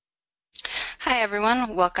Hi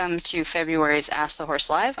everyone, welcome to February's Ask the Horse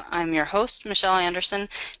Live. I'm your host, Michelle Anderson,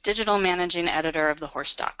 Digital Managing Editor of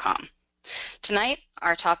thehorse.com. Tonight,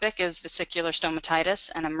 our topic is vesicular stomatitis,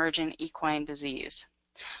 an emerging equine disease.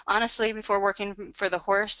 Honestly, before working for the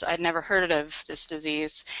horse, I'd never heard of this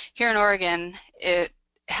disease. Here in Oregon, it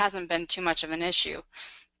hasn't been too much of an issue.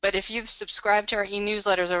 But if you've subscribed to our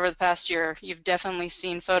e-newsletters over the past year, you've definitely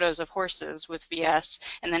seen photos of horses with VS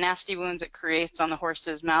and the nasty wounds it creates on the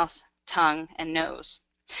horse's mouth, tongue, and nose.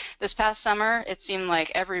 This past summer, it seemed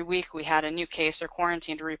like every week we had a new case or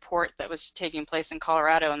quarantine to report that was taking place in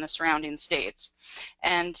Colorado and the surrounding states.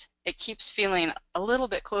 And it keeps feeling a little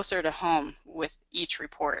bit closer to home with each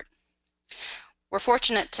report. We're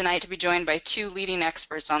fortunate tonight to be joined by two leading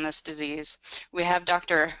experts on this disease. We have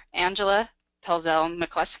Dr. Angela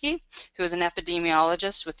Pelzel-McCluskey, who is an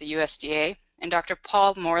epidemiologist with the USDA, and Dr.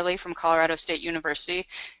 Paul Morley from Colorado State University,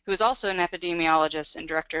 who is also an epidemiologist and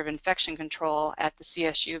director of infection control at the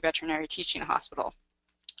CSU Veterinary Teaching Hospital.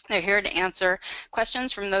 They're here to answer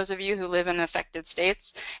questions from those of you who live in affected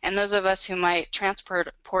states and those of us who might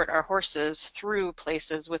transport our horses through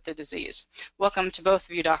places with the disease. Welcome to both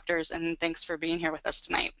of you, doctors, and thanks for being here with us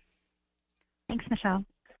tonight. Thanks, Michelle.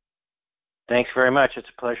 Thanks very much. It's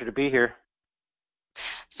a pleasure to be here.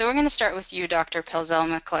 So we're going to start with you, Dr.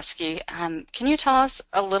 Pelzel-McCluskey. Can you tell us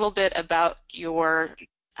a little bit about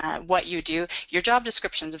what you do? Your job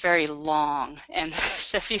description is very long, and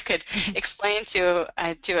so if you could explain to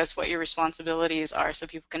us what your responsibilities are so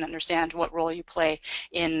people can understand what role you play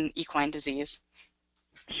in equine disease.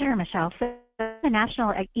 Sure, Michelle. So I'm a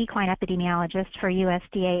national equine epidemiologist for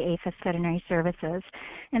USDA APHIS Veterinary Services.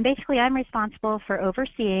 And basically, I'm responsible for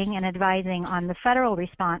overseeing and advising on the federal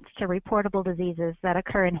response to reportable diseases that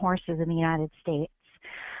occur in horses in the United States.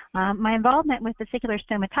 My involvement with vesicular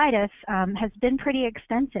stomatitis has been pretty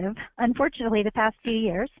extensive, unfortunately, the past few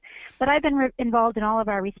years. But I've been involved in all of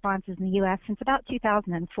our responses in the U.S. since about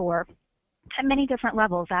 2004. At many different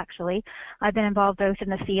levels, actually. I've been involved both in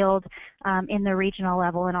the field, in the regional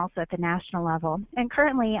level, and also at the national level. And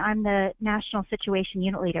currently, I'm the National Situation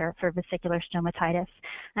Unit Leader for vesicular stomatitis,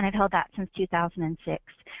 and I've held that since 2006.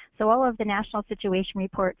 So all of the national situation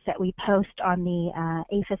reports that we post on the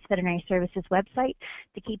APHIS Veterinary Services website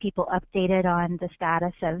to keep people updated on the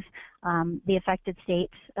status of the affected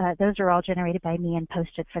states, those are all generated by me and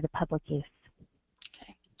posted for the public use.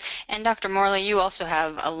 And Dr. Morley, you also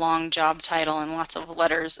have a long job title and lots of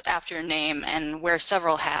letters after your name and wear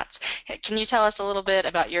several hats. Can you tell us a little bit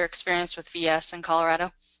about your experience with VS in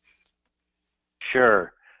Colorado?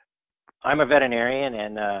 Sure. I'm a veterinarian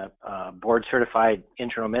and a board-certified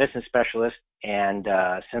internal medicine specialist, and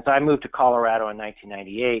since I moved to Colorado in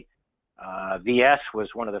 1998, VS was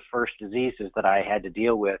one of the first diseases that I had to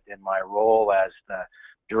deal with in my role as the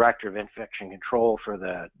Director of Infection Control for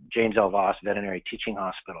the James L. Voss Veterinary Teaching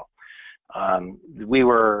Hospital. We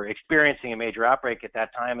were experiencing a major outbreak at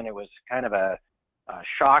that time, and it was kind of a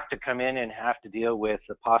shock to come in and have to deal with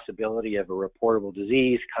the possibility of a reportable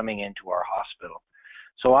disease coming into our hospital.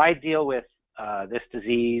 So I deal with this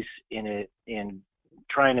disease in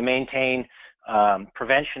trying to maintain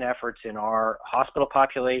prevention efforts in our hospital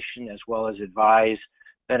population, as well as advise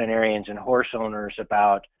veterinarians and horse owners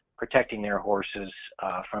about protecting their horses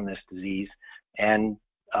from this disease. And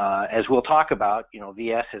as we'll talk about,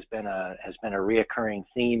 VS has been a reoccurring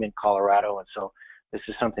theme in Colorado, and so this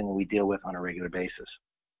is something that we deal with on a regular basis.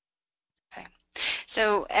 Okay.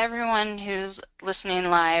 So everyone who's listening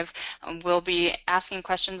live will be asking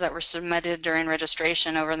questions that were submitted during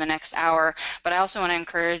registration over the next hour, but I also want to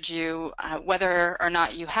encourage you, whether or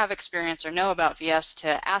not you have experience or know about VS,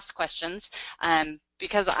 to ask questions.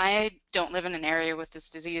 Because I don't live in an area with this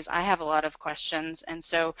disease, I have a lot of questions, and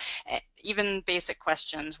so even basic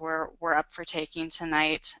questions we're up for taking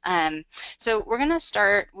tonight. So we're going to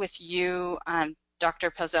start with you, Dr.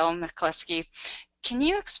 Pelzel-McCluskey. Can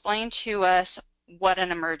you explain to us what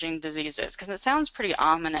an emerging disease is? Because it sounds pretty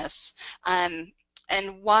ominous, and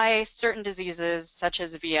why certain diseases, such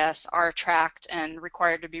as VS, are tracked and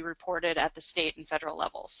required to be reported at the state and federal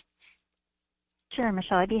levels. Sure,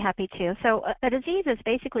 Michelle, I'd be happy to. So a disease is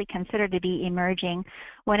basically considered to be emerging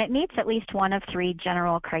when it meets at least one of three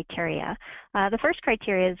general criteria. The first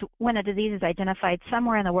criteria is when a disease is identified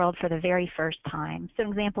somewhere in the world for the very first time. So an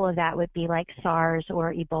example of that would be like SARS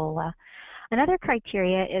or Ebola. Another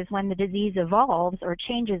criteria is when the disease evolves or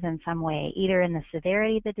changes in some way, either in the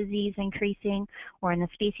severity of the disease increasing or in the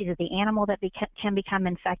species of the animal that can become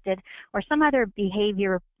infected, or some other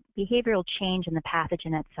behavior behavioral change in the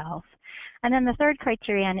pathogen itself. And then the third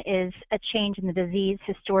criterion is a change in the disease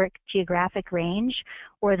historic geographic range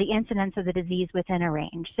or the incidence of the disease within a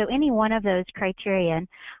range. So any one of those criterion,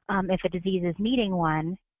 if a disease is meeting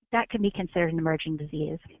one, that can be considered an emerging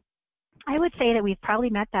disease. I would say that we've probably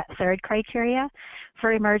met that third criteria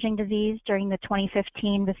for emerging disease during the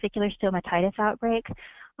 2015 vesicular stomatitis outbreak.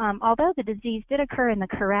 Although the disease did occur in the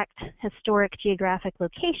correct historic geographic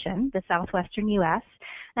location, the southwestern U.S.,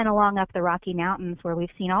 and along up the Rocky Mountains where we've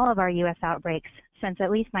seen all of our U.S. outbreaks since at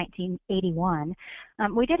least 1981,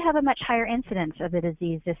 we did have a much higher incidence of the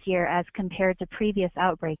disease this year as compared to previous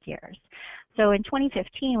outbreak years. So in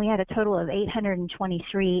 2015, we had a total of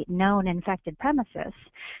 823 known infected premises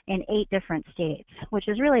in 8 different states, which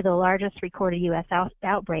is really the largest recorded U.S.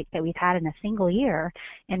 outbreak that we've had in a single year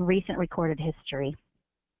in recent recorded history.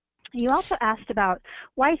 You also asked about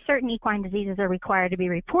why certain equine diseases are required to be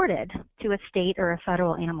reported to a state or a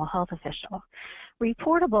federal animal health official.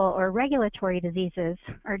 Reportable or regulatory diseases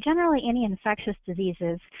are generally any infectious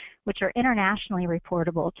diseases which are internationally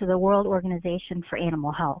reportable to the World Organization for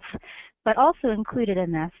Animal Health. But also included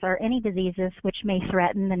in this are any diseases which may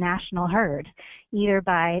threaten the national herd, either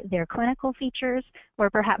by their clinical features or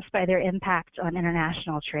perhaps by their impact on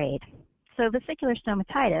international trade. So vesicular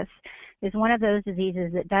stomatitis is one of those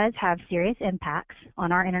diseases that does have serious impacts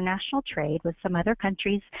on our international trade with some other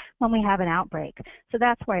countries when we have an outbreak. So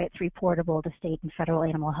that's why it's reportable to state and federal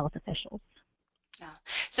animal health officials. Yeah.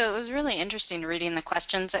 So it was really interesting reading the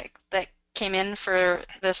questions that came in for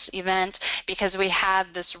this event, because we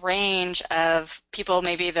had this range of people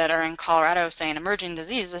maybe that are in Colorado saying emerging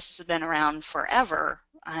disease, this has been around forever,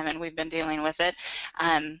 and we've been dealing with it.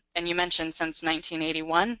 And you mentioned since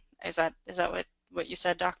 1981. Is that what you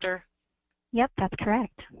said, Doctor? Yep, that's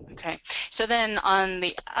correct. Okay. So then on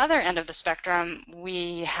the other end of the spectrum,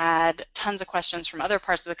 we had tons of questions from other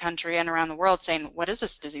parts of the country and around the world saying, what is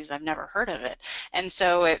this disease? I've never heard of it. And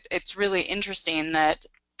so it's really interesting that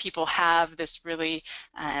people have this really,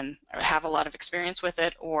 have a lot of experience with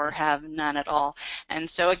it or have none at all. And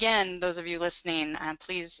so again, those of you listening,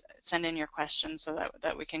 please send in your questions so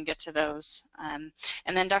that we can get to those. And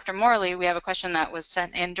then Dr. Morley, we have a question that was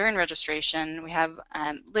sent in during registration. We have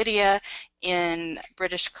Lydia in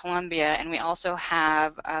British Columbia, and we also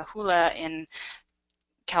have Hula in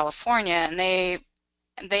California, and they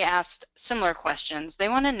asked similar questions. They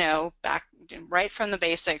want to know, back right from the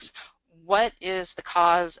basics, what is the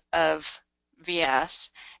cause of VS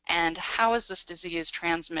and how is this disease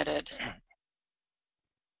transmitted?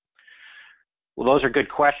 Well, those are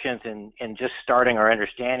good questions in just starting our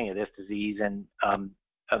understanding of this disease. And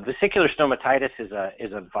vesicular stomatitis is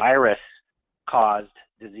a virus-caused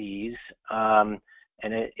disease, and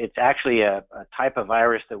it's actually a type of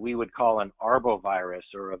virus that we would call an arbovirus,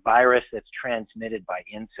 or a virus that's transmitted by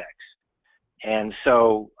insects. And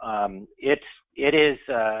so it is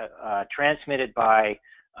transmitted by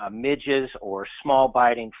midges or small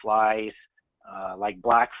biting flies like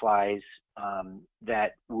black flies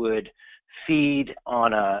that would feed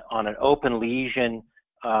on an open lesion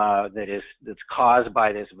that's caused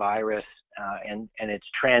by this virus, and it's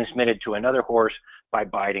transmitted to another horse by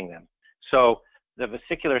biting them. So the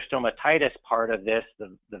vesicular stomatitis part of this,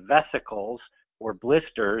 the vesicles or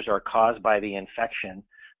blisters, are caused by the infection,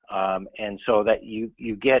 and so that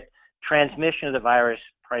you get transmission of the virus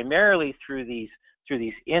primarily through these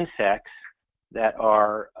insects that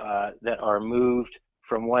are moved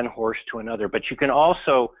from one horse to another. But you can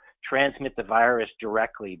also transmit the virus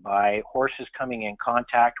directly by horses coming in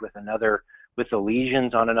contact with the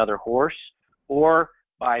lesions on another horse, or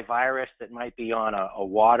by virus that might be on a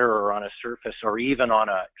water or on a surface, or even on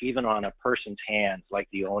a person's hands, like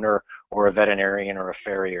the owner or a veterinarian or a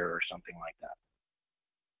farrier or something like that.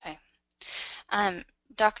 Okay.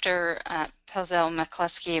 Dr.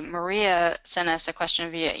 Pelzel-McCluskey, Maria sent us a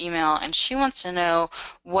question via email, and she wants to know,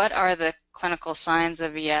 what are the clinical signs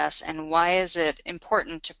of VS and why is it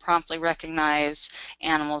important to promptly recognize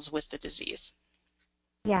animals with the disease?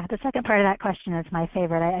 Yeah, the second part of that question is my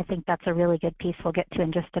favorite. I think that's a really good piece we'll get to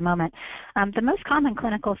in just a moment. The most common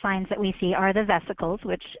clinical signs that we see are the vesicles,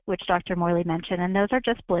 which Dr. Morley mentioned, and those are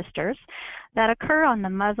just blisters that occur on the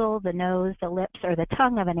muzzle, the nose, the lips, or the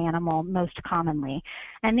tongue of an animal most commonly.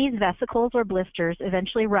 And these vesicles or blisters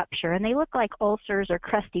eventually rupture, and they look like ulcers or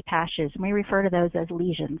crusty patches, and we refer to those as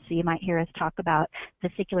lesions. So you might hear us talk about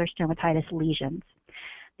vesicular stomatitis lesions.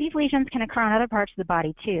 These lesions can occur on other parts of the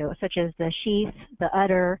body too, such as the sheath, the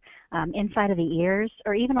udder, inside of the ears,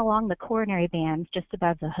 or even along the coronary bands just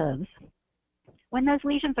above the hooves. When those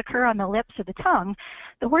lesions occur on the lips or the tongue,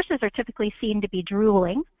 the horses are typically seen to be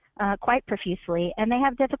drooling, quite profusely, and they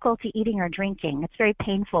have difficulty eating or drinking. It's very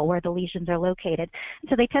painful where the lesions are located.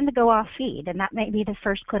 So they tend to go off feed, and that may be the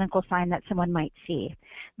first clinical sign that someone might see.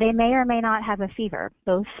 They may or may not have a fever.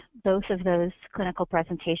 Both of those clinical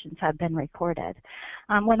presentations have been recorded.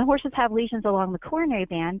 When the horses have lesions along the coronary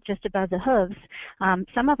band, just above the hooves,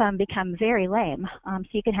 some of them become very lame. So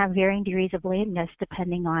you can have varying degrees of lameness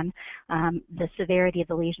depending on the severity of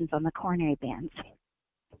the lesions on the coronary bands.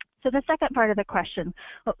 So the second part of the question,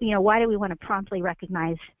 why do we want to promptly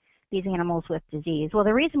recognize these animals with disease? Well,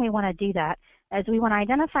 the reason we want to do that is we want to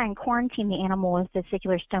identify and quarantine the animal with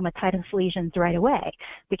vesicular stomatitis lesions right away,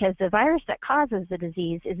 because the virus that causes the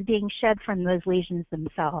disease is being shed from those lesions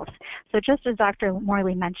themselves. So just as Dr.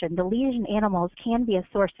 Morley mentioned, the lesion animals can be a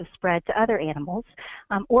source of spread to other animals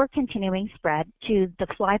or continuing spread to the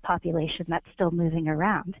fly population that's still moving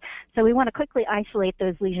around. So we want to quickly isolate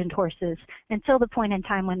those lesioned horses until the point in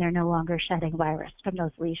time when they're no longer shedding virus from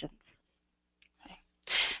those lesions.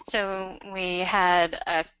 So we had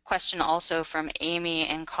a question also from Amy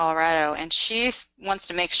in Colorado, and she wants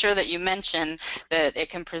to make sure that you mention that it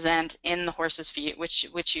can present in the horse's feet,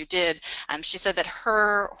 which you did. She said that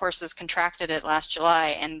her horses contracted it last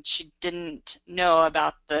July, and she didn't know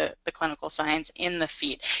about the clinical signs in the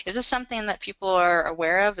feet. Is this something that people are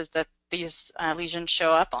aware of? Is that these lesions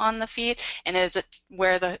show up on the feet, and is it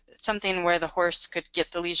something where the horse could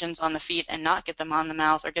get the lesions on the feet and not get them on the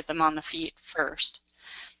mouth, or get them on the feet first?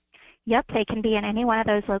 Yep, they can be in any one of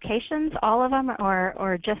those locations, all of them,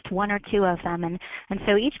 or just one or two of them. And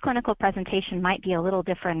so each clinical presentation might be a little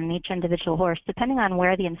different in each individual horse, depending on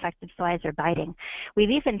where the infected flies are biting. We've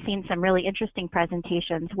even seen some really interesting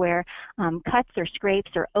presentations where cuts or scrapes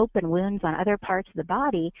or open wounds on other parts of the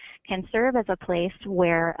body can serve as a place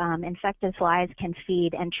where infected flies can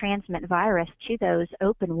feed and transmit virus to those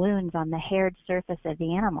open wounds on the haired surface of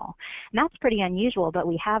the animal. And that's pretty unusual, but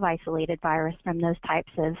we have isolated virus from those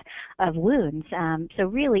types of wounds. So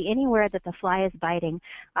really anywhere that the fly is biting,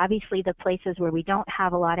 obviously the places where we don't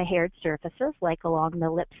have a lot of haired surfaces, like along the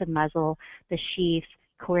lips and muzzle, the sheath,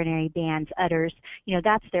 coronary bands, udders,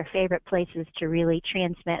 that's their favorite places to really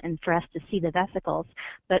transmit and for us to see the vesicles.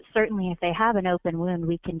 But certainly if they have an open wound,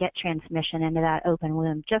 we can get transmission into that open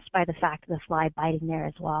wound just by the fact of the fly biting there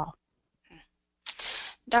as well.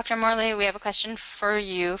 Dr. Morley, we have a question for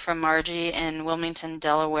you from Margie in Wilmington,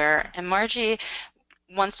 Delaware. And Margie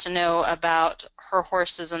wants to know about her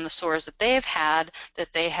horses and the sores that they've had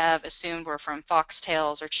that they have assumed were from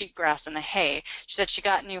foxtails or cheatgrass in the hay. She said she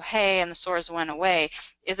got new hay and the sores went away.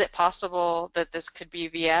 Is it possible that this could be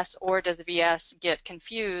VS, or does VS get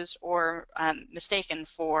confused or mistaken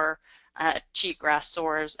for cheatgrass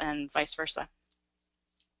sores and vice versa?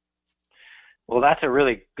 Well, that's a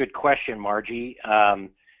really good question, Margie.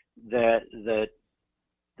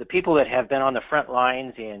 The people that have been on the front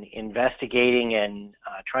lines in investigating and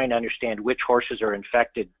trying to understand which horses are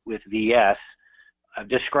infected with VS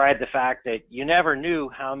described the fact that you never knew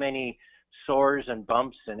how many sores and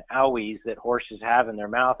bumps and owies that horses have in their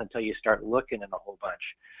mouth until you start looking in a whole bunch.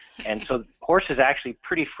 And so horses actually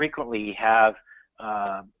pretty frequently have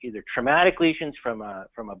either traumatic lesions from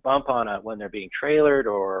a bump on when they're being trailered,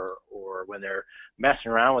 or when they're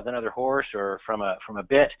messing around with another horse, or from a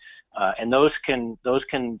bit, and those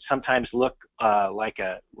can sometimes look like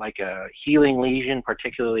a healing lesion,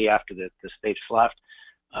 particularly after they've sloughed.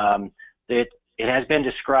 It has been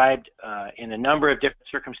described in a number of different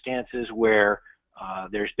circumstances where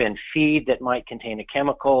there's been feed that might contain a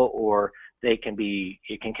chemical, or it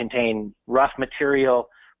can contain rough material.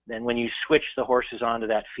 Then when you switch the horses onto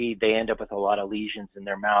that feed, they end up with a lot of lesions in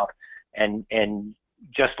their mouth. And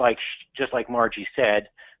just like Margie said,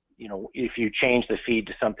 if you change the feed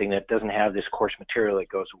to something that doesn't have this coarse material, it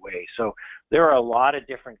goes away. So there are a lot of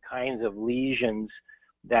different kinds of lesions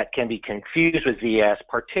that can be confused with VS,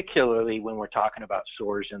 particularly when we're talking about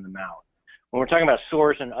sores in the mouth. When we're talking about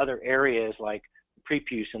sores in other areas like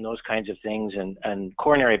prepuce and those kinds of things, and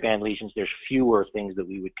coronary band lesions, there's fewer things that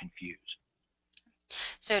we would confuse.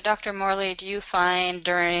 So, Dr. Morley, do you find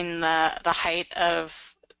during the height of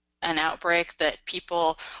an outbreak that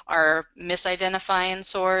people are misidentifying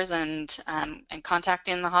sores and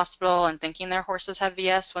contacting the hospital and thinking their horses have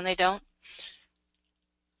VS when they don't?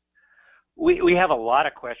 We have a lot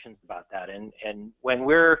of questions about that, and when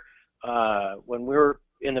we're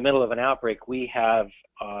in the middle of an outbreak, we have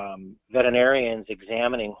veterinarians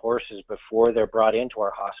examining horses before they're brought into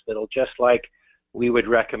our hospital, just like we would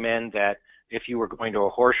recommend that if you were going to a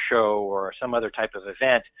horse show or some other type of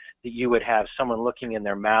event, that you would have someone looking in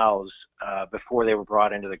their mouths before they were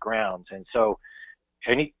brought into the grounds. And so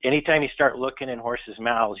anytime you start looking in horses'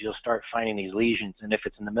 mouths, you'll start finding these lesions. And if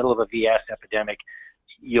it's in the middle of a VS epidemic,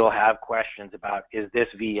 you'll have questions about, is this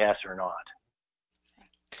VS or not?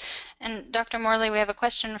 And Dr. Morley, we have a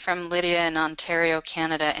question from Lydia in Ontario,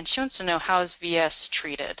 Canada, and she wants to know, how is VS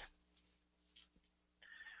treated?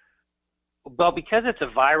 Well, because it's a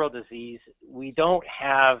viral disease, we don't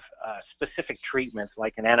have specific treatments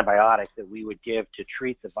like an antibiotic that we would give to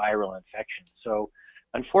treat the viral infection. So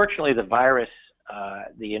unfortunately, the virus,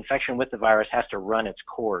 the infection with the virus has to run its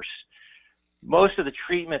course. Most of the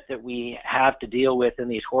treatment that we have to deal with in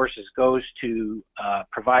these horses goes to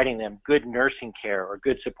providing them good nursing care or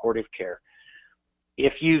good supportive care.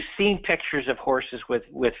 If you've seen pictures of horses with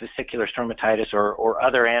vesicular stomatitis or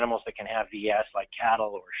other animals that can have VS, like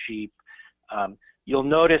cattle or sheep, you'll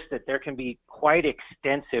notice that there can be quite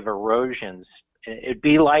extensive erosions. It'd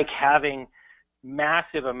be like having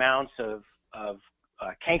massive amounts of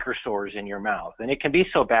canker sores in your mouth, and it can be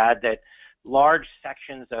so bad that large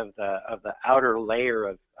sections of the outer layer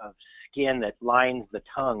of skin that lines the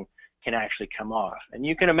tongue can actually come off. And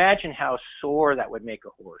you can imagine how sore that would make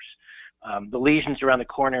a horse. The lesions around the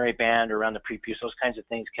coronary band or around the prepuce, those kinds of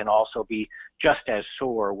things can also be just as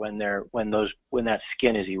sore when that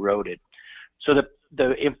skin is eroded. So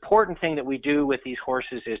the important thing that we do with these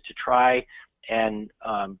horses is to try and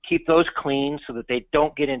keep those clean so that they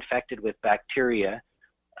don't get infected with bacteria.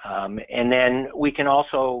 And then we can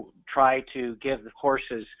also try to give the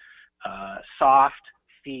horses soft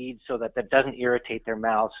feed so that doesn't irritate their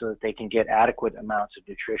mouths, so that they can get adequate amounts of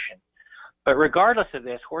nutrition. But regardless of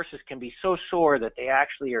this, horses can be so sore that they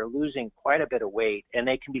actually are losing quite a bit of weight, and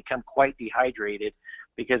they can become quite dehydrated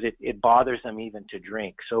because it bothers them even to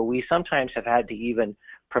drink. So we sometimes have had to even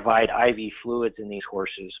provide IV fluids in these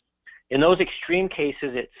horses. In those extreme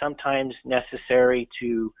cases, it's sometimes necessary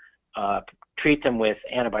to treat them with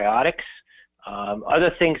antibiotics.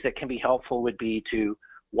 Other things that can be helpful would be to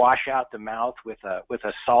wash out the mouth with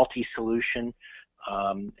a salty solution,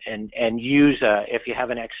 and use if you have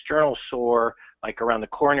an external sore like around the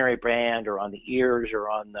coronary band or on the ears or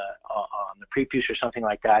on the prepuce or something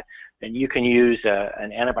like that, then you can use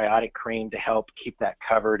an antibiotic cream to help keep that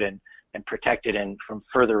covered and protect it from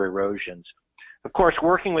further erosions. Of course,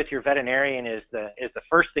 working with your veterinarian is the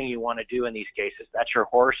first thing you want to do in these cases. That's your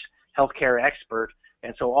horse healthcare expert,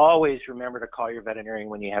 and so always remember to call your veterinarian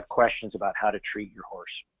when you have questions about how to treat your horse.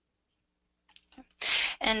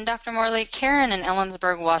 And Dr. Morley, Karen in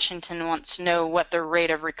Ellensburg, Washington wants to know what the rate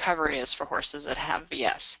of recovery is for horses that have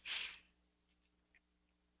VS.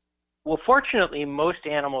 Well, fortunately, most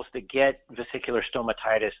animals that get vesicular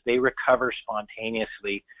stomatitis, they recover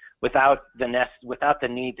spontaneously without the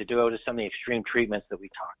need to go to some of the extreme treatments that we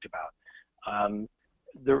talked about.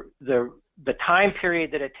 The time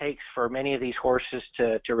period that it takes for many of these horses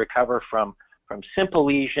to recover from simple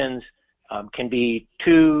lesions can be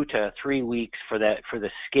 2 to 3 weeks for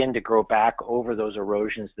the skin to grow back over those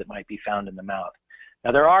erosions that might be found in the mouth.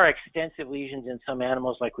 Now, there are extensive lesions in some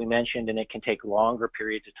animals, like we mentioned, and it can take longer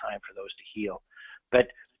periods of time for those to heal. But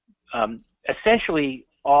essentially,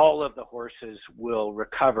 all of the horses will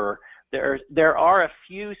recover. There are a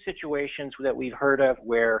few situations that we've heard of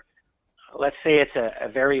where, let's say it's a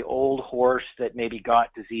very old horse that maybe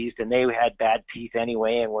got diseased and they had bad teeth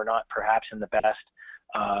anyway and were not perhaps in the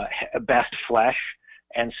best flesh,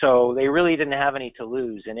 and so they really didn't have any to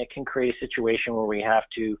lose, and it can create a situation where we have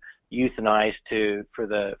to euthanize for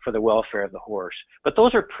the welfare of the horse. But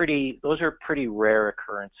those are pretty rare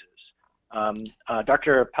occurrences.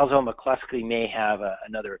 Dr. Palzo-McCluskey may have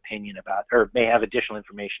another opinion about, or may have additional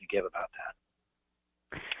information to give about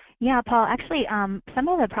that. Yeah, Paul, actually, some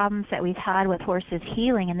of the problems that we've had with horses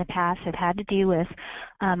healing in the past have had to do with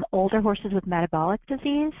older horses with metabolic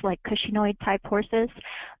disease, like Cushingoid-type horses,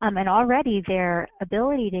 and already their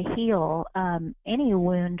ability to heal any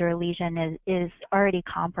wound or lesion is already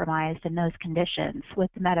compromised in those conditions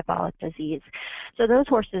with the metabolic disease. So those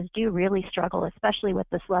horses do really struggle, especially with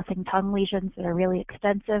the sloughing tongue lesions that are really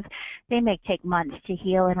extensive. They may take months to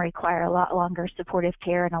heal and require a lot longer supportive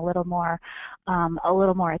care and a little more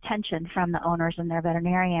attention from the owners and their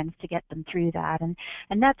veterinarians to get them through that. And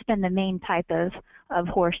that's been the main type of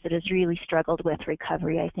horse that has really struggled with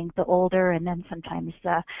recovery. I think the older and then sometimes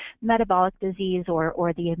metabolic disease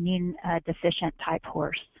or the immune deficient type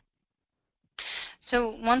horse.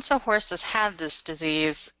 So once a horse has had this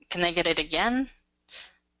disease, can they get it again?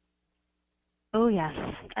 Oh yes,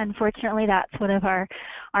 unfortunately that's one of our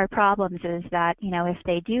problems, is that, you know, if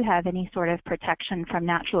they do have any sort of protection from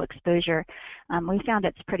natural exposure, we found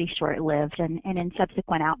it's pretty short-lived, and in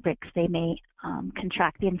subsequent outbreaks they may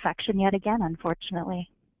contract the infection yet again, unfortunately.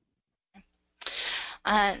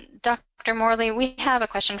 Dr. Morley, we have a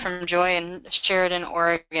question from Joy in Sheridan,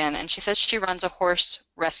 Oregon, and she says she runs a horse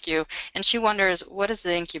rescue, and she wonders, what is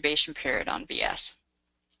the incubation period on VS?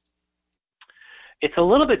 It's a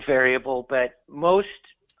little bit variable, but most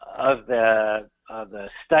of the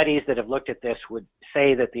studies that have looked at this would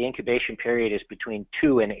say that the incubation period is between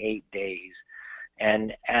 2 and 8 days.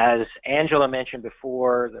 And as Angela mentioned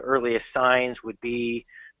before, the earliest signs would be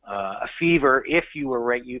a fever if you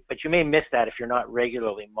were but you may miss that if you're not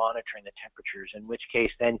regularly monitoring the temperatures, in which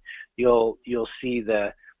case then you'll see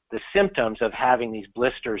the symptoms of having these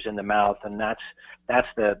blisters in the mouth, and that's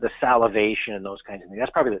the salivation and those kinds of things.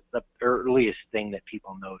 That's probably the earliest thing that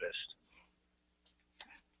people noticed.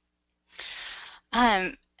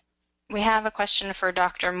 We have a question for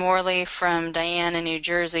Dr. Morley from Diane in New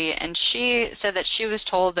Jersey, and she said that she was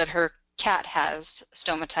told that her cat has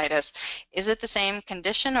stomatitis. Is it the same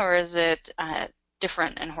condition, or is it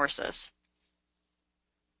different in horses?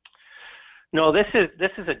 No, this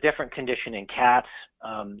is a different condition in cats.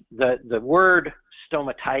 The word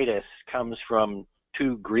stomatitis comes from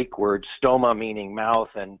two Greek words, stoma meaning mouth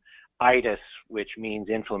and itis, which means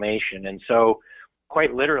inflammation. And so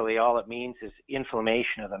quite literally all it means is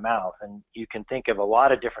inflammation of the mouth. And you can think of a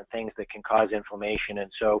lot of different things that can cause inflammation. And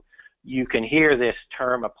so you can hear this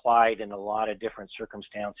term applied in a lot of different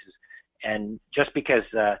circumstances. And just because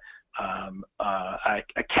a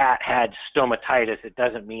cat had stomatitis, it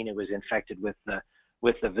doesn't mean it was infected with the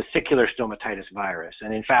vesicular stomatitis virus.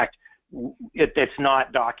 And in fact, it's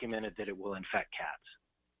not documented that it will infect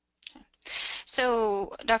cats.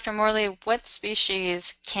 So, Dr. Morley, what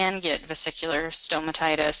species can get vesicular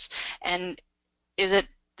stomatitis, and is it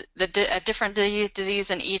a different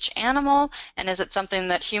disease in each animal, and is it something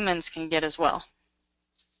that humans can get as well?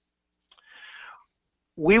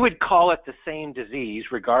 We would call it the same disease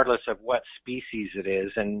regardless of what species it is,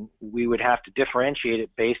 and we would have to differentiate it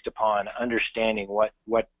based upon understanding what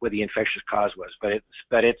the infectious cause was.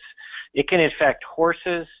 But it can infect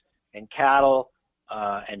horses and cattle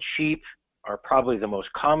and sheep are probably the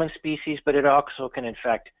most common species, but it also can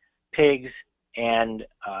infect pigs, and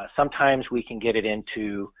sometimes we can get it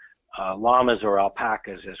into llamas or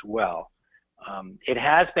alpacas as well. It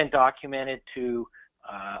has been documented to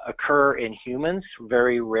occur in humans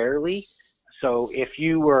very rarely. So if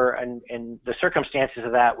you were, and the circumstances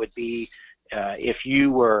of that would be if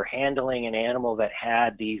you were handling an animal that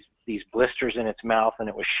had these blisters in its mouth and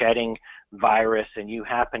it was shedding virus, and you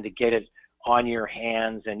happened to get it on your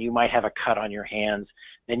hands and you might have a cut on your hands,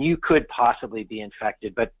 then you could possibly be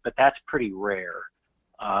infected, but that's pretty rare,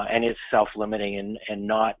 and it's self-limiting and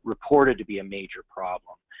not reported to be a major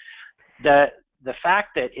problem. The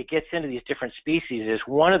fact that it gets into these different species is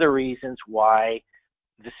one of the reasons why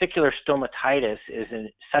vesicular stomatitis is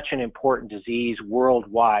such an important disease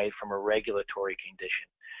worldwide from a regulatory condition,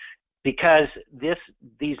 because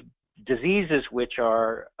these diseases, which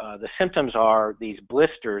are the symptoms are these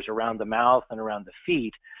blisters around the mouth and around the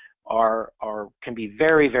feet, can be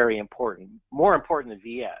very, very important, more important than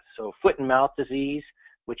VS. So foot and mouth disease,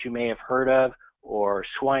 which you may have heard of, or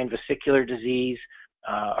swine vesicular disease,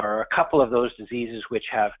 are a couple of those diseases which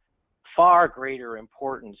have far greater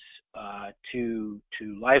importance to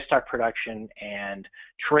livestock production and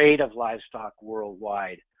trade of livestock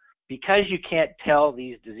worldwide. Because you can't tell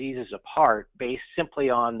these diseases apart based simply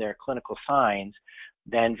on their clinical signs,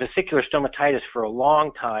 then vesicular stomatitis for a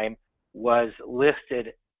long time was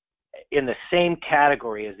listed in the same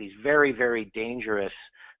category as these very, very dangerous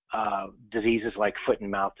diseases like foot and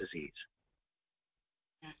mouth disease.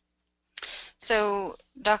 So,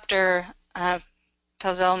 Dr.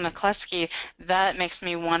 Pelzel-McCluskey, that makes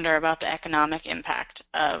me wonder about the economic impact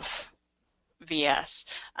of VS.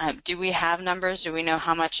 Do we have numbers? Do we know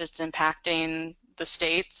how much it's impacting the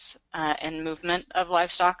states and movement of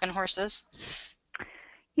livestock and horses?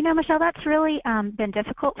 You know, Michelle, that's really been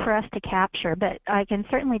difficult for us to capture, but I can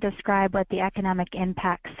certainly describe what the economic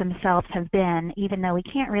impacts themselves have been, even though we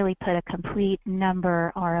can't really put a complete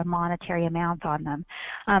number or a monetary amount on them.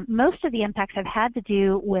 Most of the impacts have had to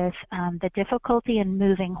do with the difficulty in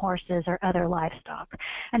moving horses or other livestock.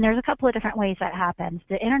 And there's a couple of different ways that happens.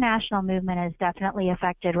 The international movement is definitely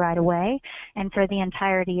affected right away, and for the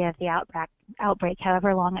entirety of the outbreak,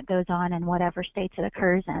 however long it goes on in whatever states it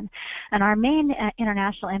occurs in. And our main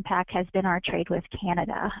international impact has been our trade with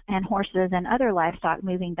Canada and horses and other livestock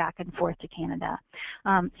moving back and forth to Canada.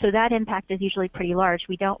 So that impact is usually pretty large.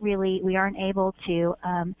 We aren't able to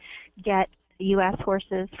get U.S.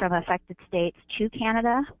 horses from affected states to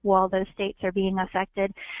Canada while those states are being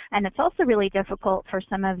affected. And it's also really difficult for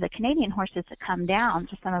some of the Canadian horses to come down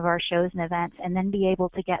to some of our shows and events and then be able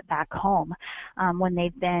to get back home when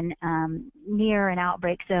they've been near an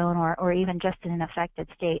outbreak zone or even just in an affected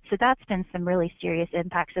state. So that's been some really serious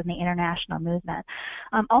impacts in the international movement.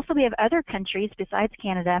 Also, we have other countries besides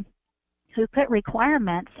Canada who put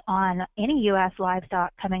requirements on any U.S.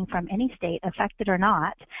 livestock coming from any state, affected or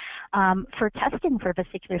not, for testing for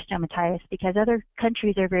vesicular stomatitis, because other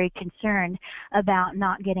countries are very concerned about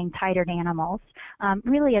not getting titered animals.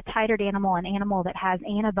 Really, a titered animal, an animal that has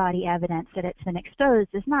antibody evidence that it's been exposed,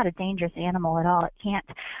 is not a dangerous animal at all. It can't,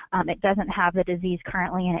 it doesn't have the disease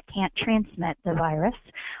currently, and it can't transmit the virus.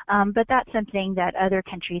 But that's something that other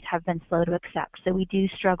countries have been slow to accept. So we do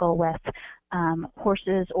struggle with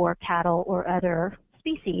horses or cattle or other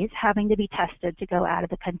species having to be tested to go out of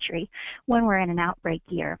the country when we're in an outbreak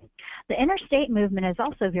year. The interstate movement is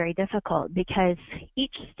also very difficult because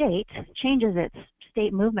each state changes its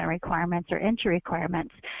state movement requirements or entry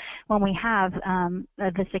requirements when we have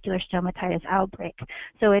a vesicular stomatitis outbreak.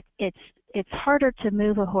 So it's harder to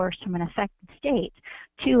move a horse from an affected state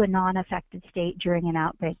to a non-affected state during an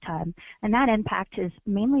outbreak time. And that impact is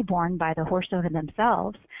mainly borne by the horse owner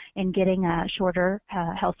themselves in getting a shorter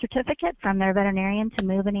health certificate from their veterinarian to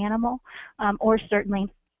move an animal, or certainly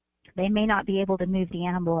they may not be able to move the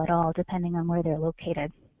animal at all depending on where they're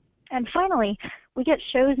located. And finally, we get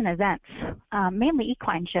shows and events, mainly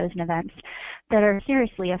equine shows and events, that are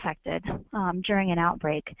seriously affected during an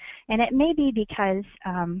outbreak. And it may be because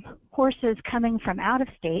horses coming from out of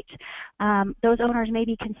state, those owners may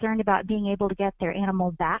be concerned about being able to get their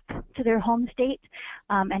animal back to their home state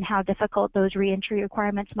and how difficult those reentry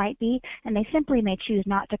requirements might be, and they simply may choose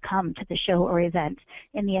not to come to the show or event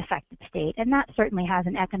in the affected state. And that certainly has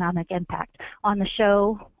an economic impact on the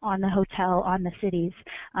show, on the hotel, on the cities,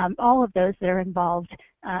 all of those that are involved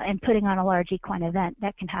in putting on a large equine event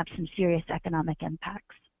that can have some serious economic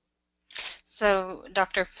impacts. So,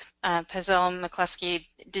 Dr. Pazel-McCluskey,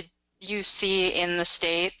 did you see in the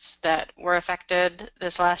states that were affected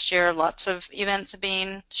this last year lots of events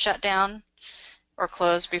being shut down or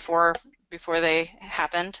closed before they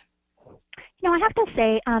happened? You know, I have to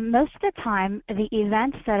say, most of the time, the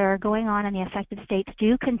events that are going on in the affected states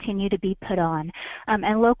do continue to be put on.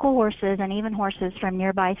 And local horses and even horses from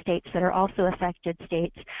nearby states that are also affected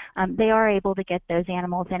states, they are able to get those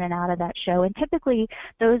animals in and out of that show. And typically,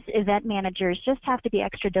 those event managers just have to be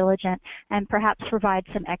extra diligent and perhaps provide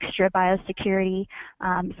some extra biosecurity,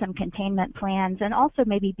 some containment plans, and also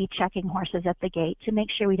maybe be checking horses at the gate to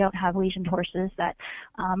make sure we don't have lesioned horses that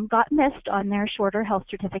got missed on their shorter health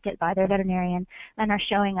certificate by their veterinarian and are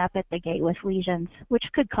showing up at the gate with lesions, which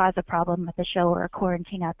could cause a problem at the show or a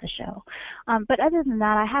quarantine at the show. But other than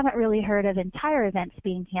that, I haven't really heard of entire events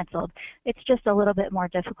being canceled. It's just a little bit more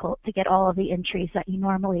difficult to get all of the entries that you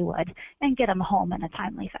normally would and get them home in a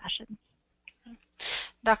timely fashion.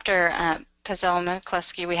 Dr.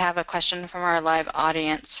 Pazel-McCluskey, we have a question from our live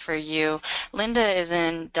audience for you. Linda is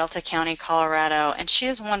in Delta County, Colorado, and she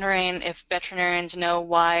is wondering if veterinarians know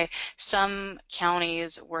why some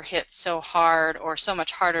counties were hit so hard or so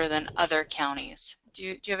much harder than other counties. Do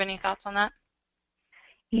you have any thoughts on that?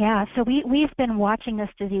 Yeah, so we've been watching this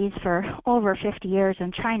disease for over 50 years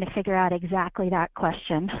and trying to figure out exactly that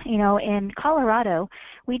question. You know, in Colorado,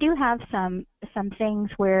 we do have some things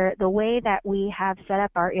where the way that we have set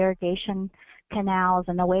up our irrigation canals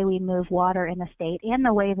and the way we move water in the state and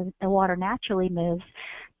the way the water naturally moves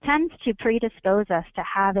tends to predispose us to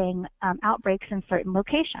having outbreaks in certain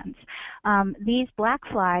locations. These black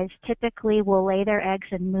flies typically will lay their eggs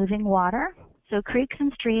in moving water. So creeks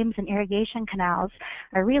and streams and irrigation canals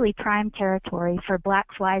are really prime territory for black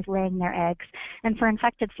flies laying their eggs and for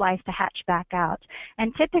infected flies to hatch back out.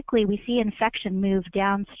 And typically we see infection move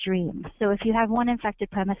downstream. So if you have one infected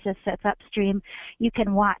premises that's upstream, you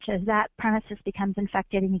can watch as that premises becomes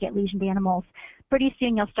infected and you get lesioned animals. Pretty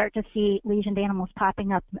soon you'll start to see lesioned animals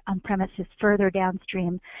popping up on premises further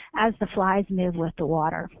downstream as the flies move with the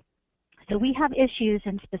water. So we have issues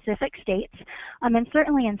in specific states and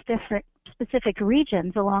certainly in specific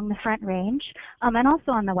regions along the Front Range and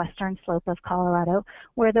also on the western slope of Colorado,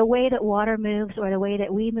 where the way that water moves or the way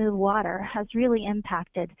that we move water has really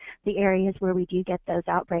impacted the areas where we do get those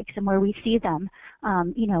outbreaks and where we see them,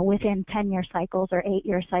 you know, within 10-year cycles or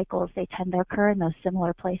 8-year cycles. They tend to occur in those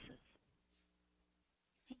similar places.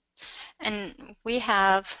 And we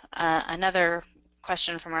have another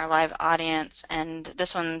question from our live audience, and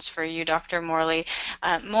this one's for you, Dr. Morley.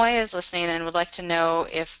 Moy is listening and would like to know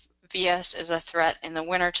if VS is a threat in the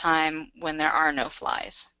wintertime when there are no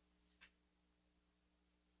flies.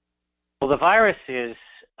 Well, the virus is,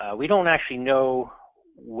 we don't actually know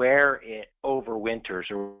where it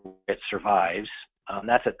overwinters or it survives.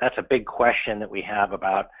 That's a big question that we have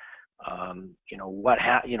about, how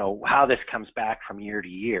this comes back from year to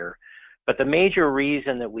year. But the major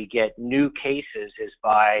reason that we get new cases is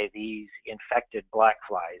by these infected black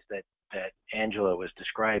flies that Angela was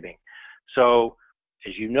describing. So,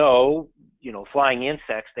 as you know, flying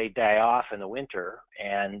insects, they die off in the winter,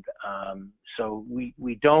 and so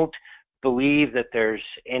we don't believe that there's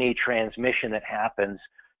any transmission that happens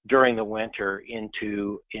during the winter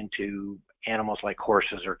into animals like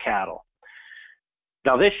horses or cattle.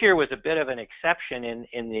 Now, this year was a bit of an exception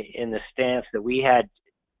in the stance that we had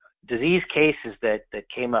disease cases that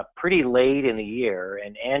came up pretty late in the year,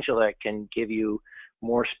 and Angela can give you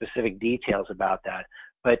more specific details about that.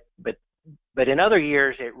 But in other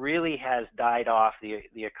years, it really has died off.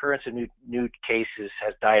 The occurrence of new cases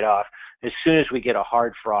has died off as soon as we get a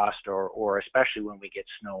hard frost or especially when we get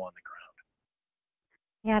snow on the ground.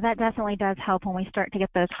 Yeah, that definitely does help when we start to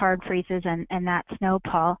get those hard freezes and that snow,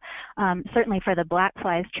 Paul. Certainly for the black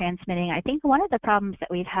flies transmitting, I think one of the problems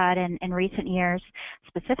that we've had in recent years,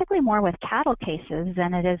 specifically more with cattle cases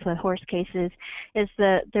than it is with horse cases, is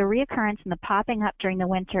the reoccurrence and the popping up during the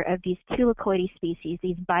winter of these tulacoides species,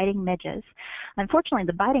 these biting midges. Unfortunately,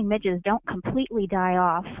 the biting midges don't completely die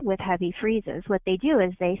off with heavy freezes. What they do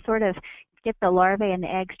is they sort of get the larvae and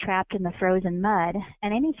the eggs trapped in the frozen mud,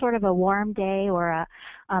 and any sort of a warm day or a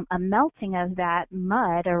melting of that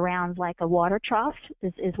mud around like a water trough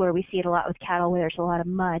is where we see it a lot with cattle, where there's a lot of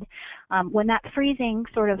mud. When that freezing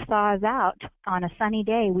sort of thaws out on a sunny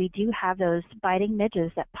day, we do have those biting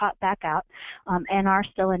midges that pop back out and are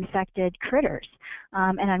still infected critters.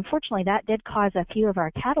 And unfortunately, that did cause a few of our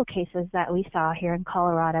cattle cases that we saw here in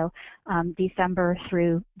Colorado December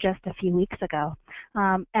through just a few weeks ago.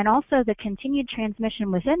 And also the continued transmission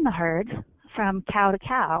within the herd from cow to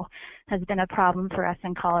cow has been a problem for us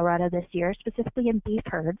in Colorado this year, specifically in beef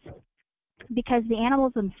herds, because the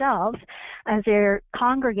animals themselves, as they're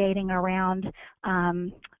congregating around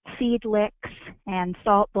feed licks and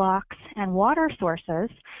salt blocks and water sources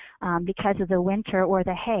because of the winter or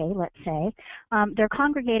the hay, let's say, they're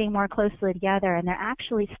congregating more closely together, and they're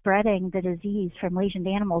actually spreading the disease from lesioned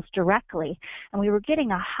animals directly. And we were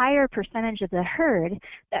getting a higher percentage of the herd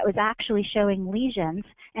that was actually showing lesions,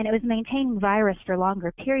 and it was maintaining virus for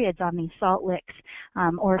longer periods on these salt licks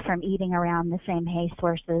or from eating around the same hay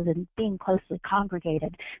sources and being closely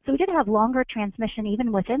congregated. So we did have longer transmission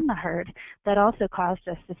even within the herd that also caused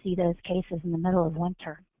us to see those cases in the middle of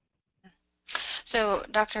winter. So,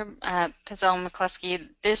 Dr. Pazell-McCluskey,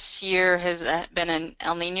 this year has been an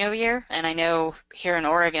El Nino year, and I know here in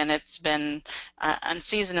Oregon it's been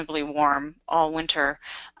unseasonably warm all winter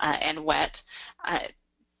and wet.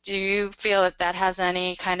 Do you feel that that has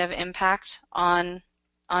any kind of impact on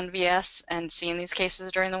VS and seeing these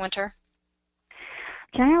cases during the winter?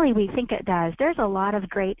 Generally, we think it does. There's a lot of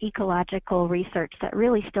great ecological research that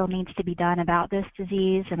really still needs to be done about this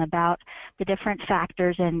disease and about the different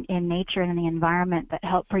factors in nature and in the environment that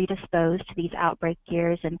help predispose to these outbreak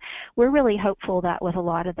years. And we're really hopeful that with a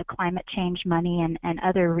lot of the climate change money and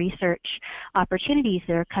other research opportunities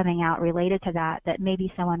that are coming out related to that, that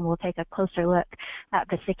maybe someone will take a closer look at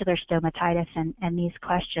vesicular stomatitis and these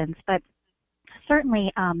questions. But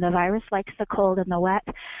certainly, the virus likes the cold and the wet.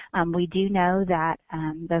 We do know that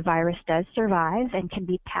the virus does survive and can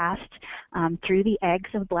be passed through the eggs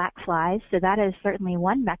of black flies. So that is certainly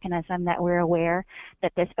one mechanism that we're aware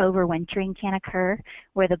that this overwintering can occur,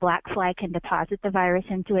 where the black fly can deposit the virus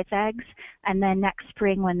into its eggs, and then next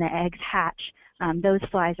spring when the eggs hatch, those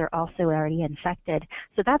flies are also already infected.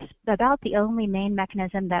 So that's about the only main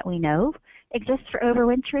mechanism that we know exists for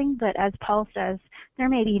overwintering, but as Paul says, there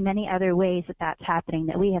may be many other ways that that's happening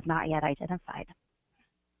that we have not yet identified.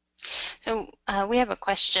 So we have a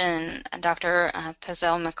question, Dr.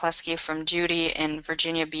 Pazell-McCluskey, from Judy in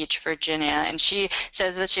Virginia Beach, Virginia, and she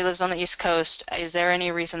says that she lives on the East Coast. Is there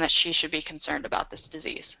any reason that she should be concerned about this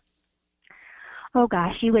disease? Oh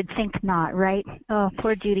gosh, you would think not, right? Oh,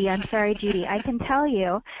 poor Judy. I'm sorry, Judy. I can tell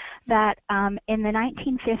you that in the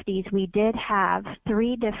 1950s, we did have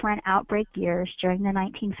 3 different outbreak years during the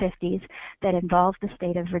 1950s that involved the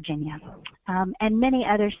state of Virginia. And many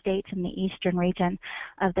other states in the eastern region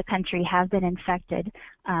of the country have been infected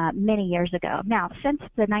many years ago. Now, since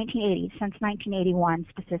the 1980s, since 1981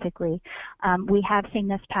 specifically, we have seen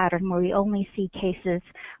this pattern where we only see cases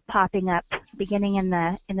popping up beginning in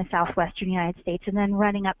the southwestern United States and then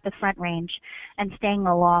running up the Front Range and staying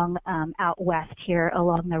along out west here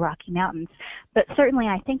along the Rocky Mountains. But certainly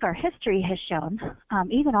I think our history has shown,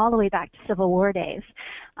 even all the way back to Civil War days,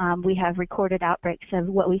 we have recorded outbreaks of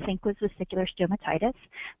what we think was vesicular stomatitis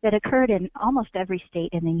that occurred in almost every state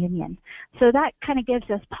in the Union. So that kind of gives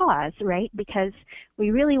us pause, right? Because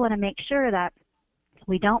we really want to make sure that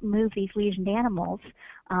we don't move these lesioned animals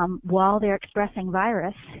while they're expressing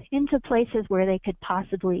virus into places where they could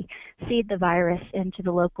possibly seed the virus into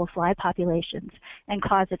the local fly populations and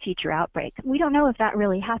cause a future outbreak. We don't know if that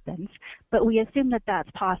really happens, but we assume that that's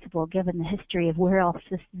possible given the history of where else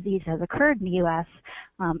this disease has occurred in the U.S.,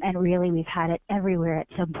 and really we've had it everywhere at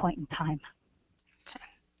some point in time.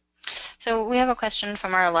 So we have a question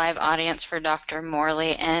from our live audience for Dr.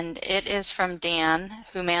 Morley, and it is from Dan,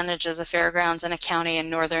 who manages a fairgrounds in a county in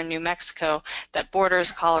northern New Mexico that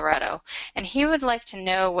borders Colorado. And he would like to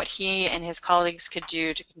know what he and his colleagues could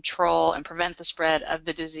do to control and prevent the spread of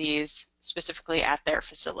the disease, specifically at their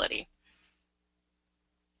facility.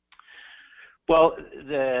 Well,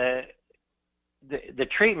 the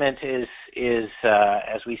treatment is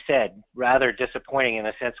as we said, rather disappointing in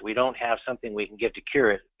the sense we don't have something we can give to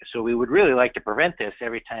cure it. So we would really like to prevent this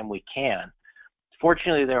every time we can.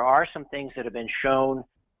 Fortunately, there are some things that have been shown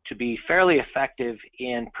to be fairly effective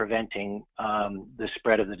in preventing the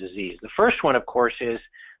spread of the disease. The first one, of course, is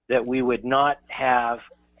that we would not have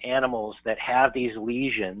animals that have these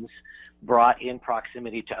lesions brought in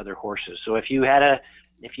proximity to other horses. So if you had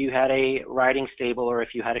a riding stable or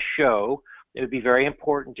if you had a show, it would be very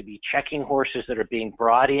important to be checking horses that are being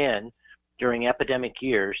brought in during epidemic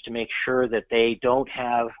years to make sure that they don't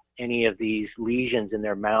have any of these lesions in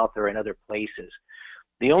their mouth or in other places.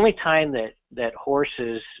 The only time that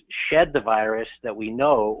horses shed the virus that we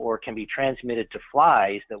know or can be transmitted to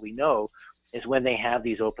flies that we know is when they have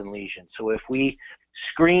these open lesions. So if we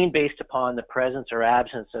screen based upon the presence or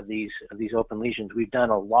absence of these open lesions, we've done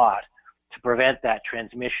a lot to prevent that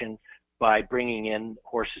transmission by bringing in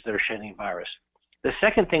horses that are shedding virus. The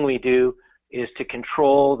second thing we do is to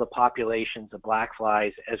control the populations of black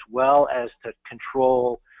flies as well as to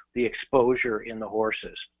control the exposure in the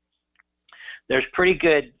horses. There's pretty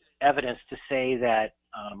good evidence to say that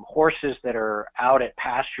horses that are out at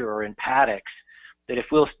pasture or in paddocks, that if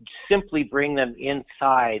we'll simply bring them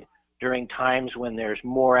inside during times when there's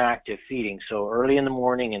more active feeding, so early in the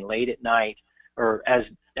morning and late at night, or as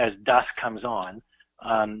dusk comes on,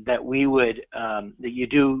 that we would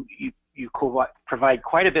you provide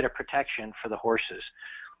quite a bit of protection for the horses.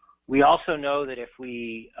 We also know that if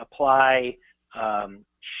we apply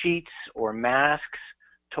sheets or masks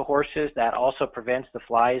to horses, that also prevents the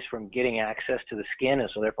flies from getting access to the skin, and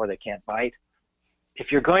so therefore they can't bite.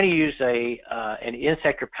 If you're going to use an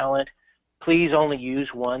insect repellent, please only use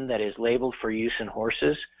one that is labeled for use in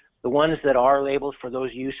horses. The ones that are labeled for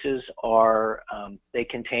those uses are, they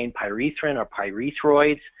contain pyrethrin or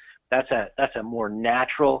pyrethroids. That's a more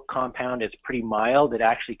natural compound. It's pretty mild. It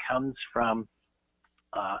actually comes from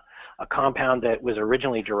a compound that was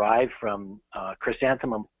originally derived from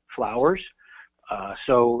chrysanthemum flowers.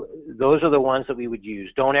 So those are the ones that we would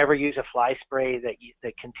use. Don't ever use a fly spray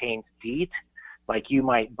that contains DEET, like you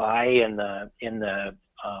might buy in the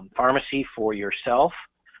pharmacy for yourself.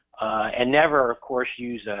 And never, of course,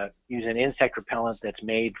 use an insect repellent that's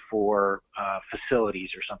made for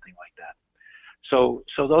facilities or something like that. So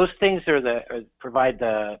those things provide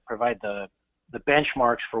the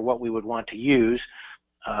benchmarks for what we would want to use.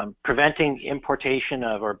 Preventing importation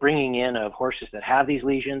of or bringing in of horses that have these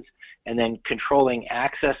lesions, and then controlling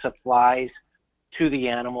access of flies to the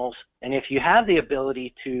animals. And if you have the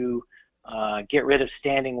ability to get rid of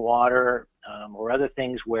standing water or other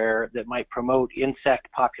things that might promote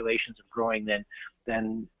insect populations of growing,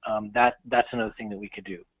 then that's another thing that we could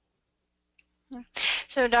do.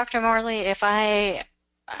 So Dr. Morley, if I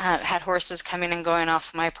had horses coming and going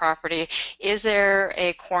off my property, is there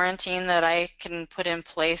a quarantine that I can put in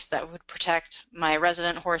place that would protect my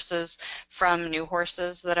resident horses from new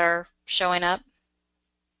horses that are showing up?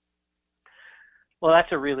 Well,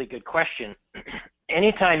 that's a really good question.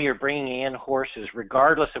 Anytime you're bringing in horses,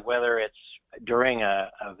 regardless of whether it's during a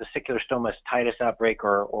vesicular stomatitis outbreak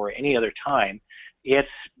or any other time, it's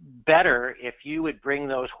better if you would bring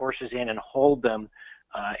those horses in and hold them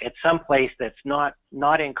at some place that's not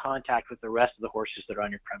in contact with the rest of the horses that are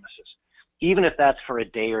on your premises, even if that's for a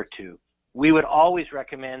day or two. We would always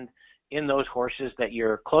recommend in those horses that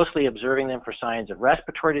you're closely observing them for signs of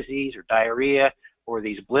respiratory disease or diarrhea or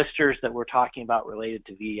these blisters that we're talking about related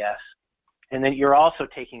to VS. And then you're also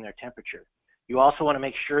taking their temperature. You also want to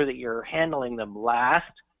make sure that you're handling them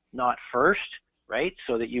last, not first, right?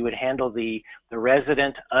 So that you would handle the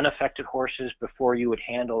resident unaffected horses before you would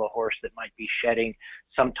handle a horse that might be shedding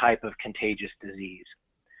some type of contagious disease.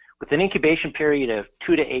 With an incubation period of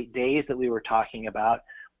 2 to 8 days that we were talking about,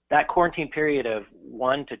 that quarantine period of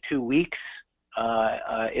 1 to 2 weeks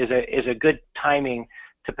is a good timing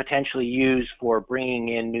to potentially use for bringing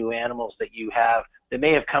in new animals that you have that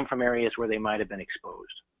may have come from areas where they might have been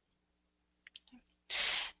exposed.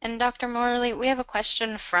 And Dr. Morley, we have a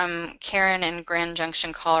question from Karen in Grand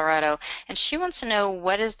Junction, Colorado, and she wants to know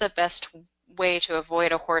what is the best way to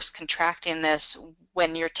avoid a horse contracting this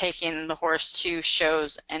when you're taking the horse to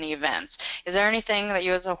shows and events. Is there anything that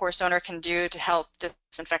you as a horse owner can do to help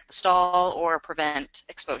disinfect the stall or prevent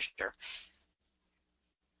exposure?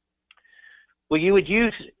 Well, you would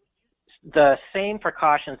use the same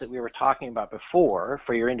precautions that we were talking about before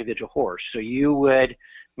for your individual horse. So you would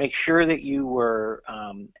make sure that you were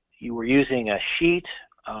using a sheet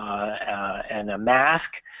and a mask.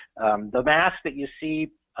 The masks that you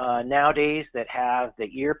see nowadays that have the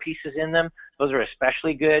earpieces in them, those are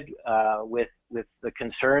especially good with the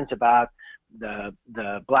concerns about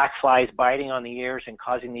the black flies biting on the ears and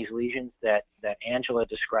causing these lesions that Angela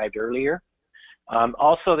described earlier.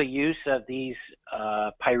 Also, the use of these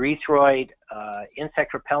pyrethroid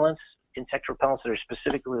insect repellents that are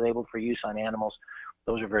specifically labeled for use on animals,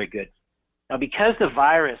 those are very good. Now, because the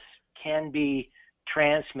virus can be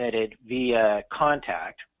transmitted via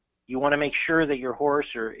contact, you want to make sure that your horse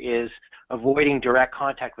is avoiding direct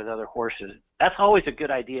contact with other horses. That's always a good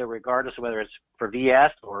idea, regardless of whether it's for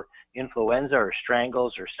VS or influenza or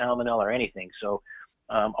strangles or salmonella or anything. So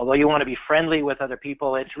although you want to be friendly with other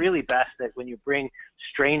people, it's really best that when you bring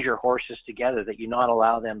stranger horses together that you not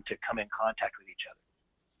allow them to come in contact with each other.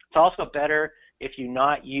 It's also better if you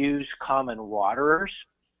not use common waterers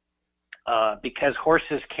because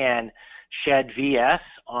horses can shed VS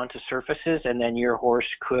onto surfaces, and then your horse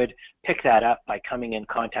could pick that up by coming in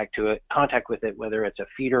contact with it, whether it's a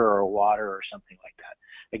feeder or a water or something like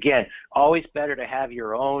that. Again, always better to have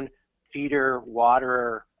your own feeder,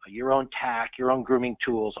 waterer, your own tack, your own grooming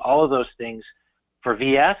tools, all of those things for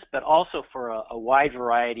VS, but also for a wide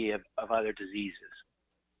variety of other diseases.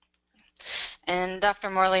 And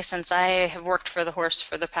Dr. Morley, since I have worked for the horse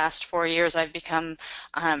for the past 4 years, I've become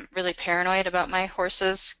really paranoid about my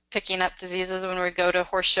horses picking up diseases when we go to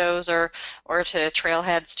horse shows or to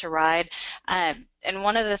trailheads to ride. And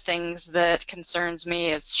one of the things that concerns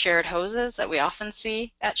me is shared hoses that we often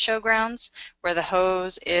see at showgrounds, where the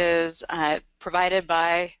hose is provided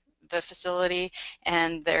by the facility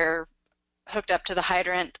and they're hooked up to the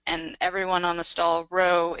hydrant, and everyone on the stall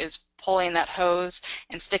row is pulling that hose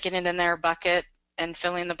and sticking it in their bucket and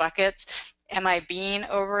filling the buckets. Am I being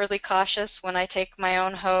overly cautious when I take my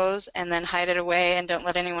own hose and then hide it away and don't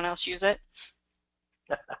let anyone else use it?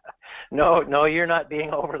 No, you're not being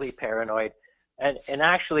overly paranoid, and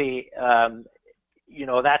actually, you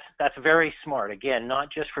know, that's very smart. Again,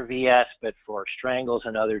 not just for VS, but for strangles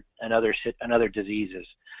and other diseases.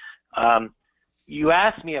 You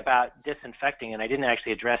asked me about disinfecting, and I didn't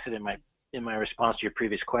actually address it in my response to your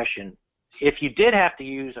previous question. If you did have to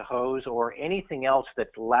use a hose or anything else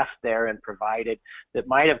that's left there and provided that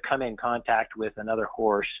might have come in contact with another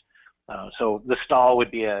horse, so the stall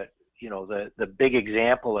would be the big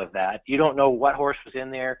example of that. You don't know what horse was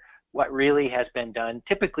in there, what really has been done.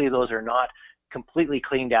 Typically, those are not completely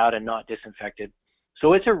cleaned out and not disinfected.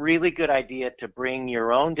 So it's a really good idea to bring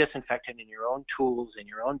your own disinfectant and your own tools and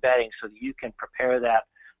your own bedding so that you can prepare that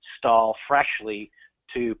stall freshly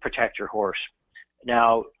to protect your horse.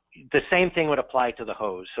 Now, the same thing would apply to the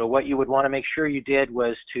hose. So what you would want to make sure you did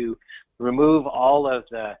was to remove all of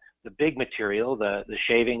the big material, the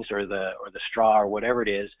shavings or the straw or whatever it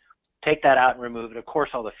is. Take that out and remove it. Of course,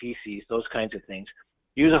 all the feces, those kinds of things.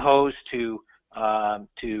 Use a hose to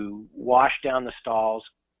wash down the stalls.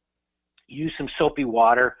 Use some soapy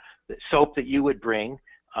water, soap that you would bring.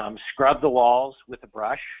 Scrub the walls with a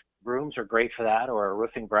brush. Brooms are great for that, or a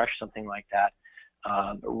roofing brush, something like that.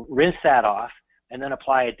 Rinse that off, and then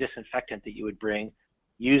apply a disinfectant that you would bring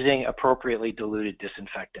using appropriately diluted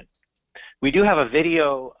disinfectant. We do have a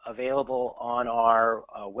video available on our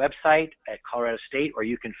website at Colorado State, or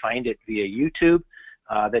you can find it via YouTube,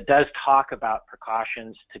 that does talk about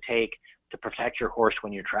precautions to take to protect your horse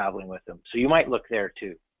when you're traveling with them. So you might look there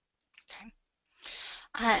too.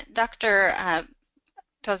 Okay. Dr.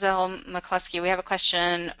 Tozel McCluskey, we have a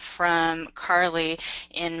question from Carly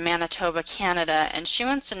in Manitoba, Canada, and she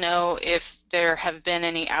wants to know if there have been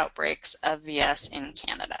any outbreaks of VS in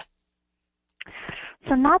Canada.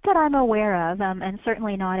 So not that I'm aware of, and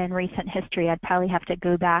certainly not in recent history. I'd probably have to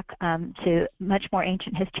go back to much more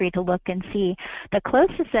ancient history to look and see. The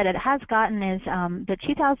closest that it has gotten is the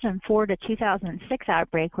 2004 to 2006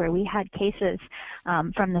 outbreak, where we had cases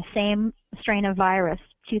from the same strain of virus,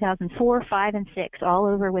 2004, 5, and 6, all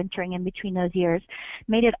overwintering in between those years,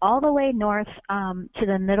 made it all the way north to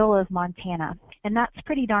the middle of Montana, and that's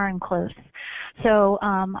pretty darn close. So,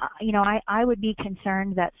 you know, I would be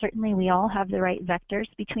concerned that certainly we all have the right vectors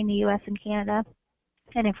between the U.S. and Canada.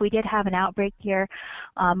 And if we did have an outbreak here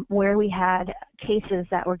where we had cases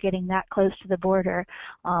that were getting that close to the border,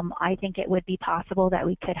 I think it would be possible that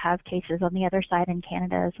we could have cases on the other side in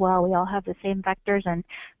Canada as well. We all have the same vectors and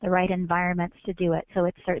the right environments to do it, so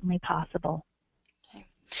it's certainly possible. Okay.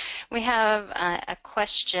 We have a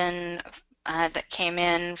question that came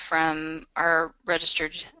in from our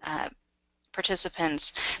registered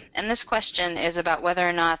participants, and this question is about whether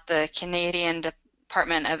or not the Canadian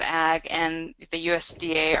Department of Ag and the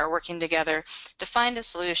USDA are working together to find a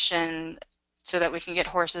solution so that we can get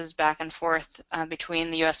horses back and forth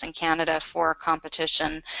between the US and Canada for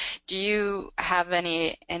competition. Do you have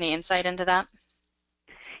any insight into that?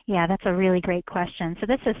 Yeah, that's a really great question. So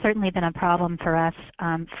this has certainly been a problem for us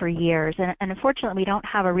for years, and unfortunately we don't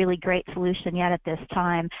have a really great solution yet at this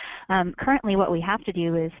time. Currently what we have to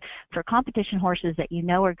do is, for competition horses that you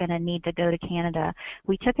know are going to need to go to Canada,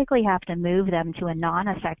 we typically have to move them to a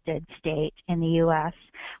non-affected state in the U.S.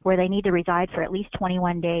 where they need to reside for at least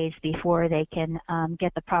 21 days before they can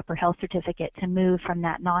get the proper health certificate to move from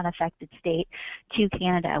that non-affected state to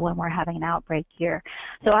Canada when we're having an outbreak here.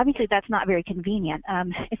 So obviously that's not very convenient.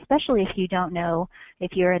 Especially if you don't know,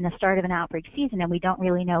 if you're in the start of an outbreak season and we don't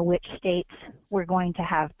really know which states we're going to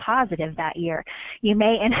have positive that year. You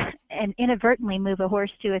may inadvertently move a horse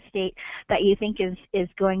to a state that you think is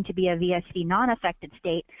going to be a VSV non-affected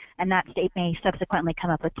state, and that state may subsequently come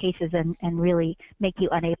up with cases and really make you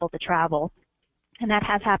unable to travel. And that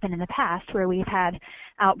has happened in the past where we've had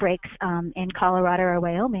outbreaks in Colorado or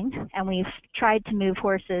Wyoming, and we've tried to move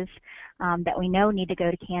horses that we know need to go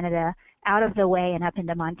to Canada out of the way and up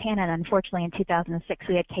into Montana. And unfortunately in 2006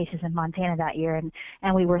 we had cases in Montana that year,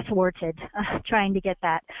 and we were thwarted trying to get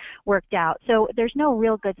that worked out. So there's no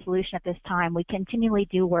real good solution at this time. We continually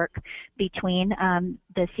do work between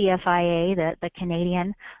the CFIA, the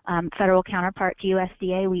Canadian federal counterpart to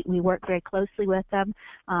USDA. We work very closely with them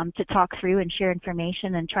to talk through and share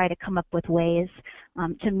information and try to come up with ways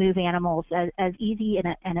to move animals as easy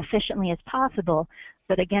and efficiently as possible.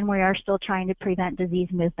 But again, we are still trying to prevent disease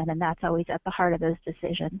movement, and that's always at the heart of those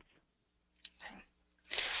decisions. Okay.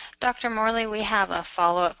 Dr. Morley, we have a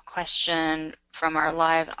follow-up question from our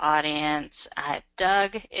live audience.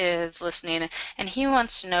 Doug is listening, and he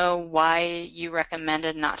wants to know why you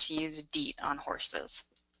recommended not to use DEET on horses.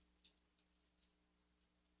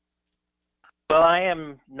 Well, I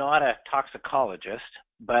am not a toxicologist,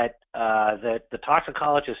 but the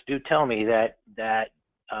toxicologists do tell me that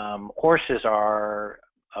horses are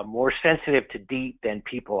more sensitive to DEET than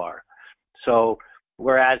people are. So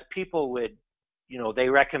whereas people would, they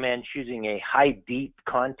recommend choosing a high DEET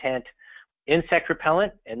content insect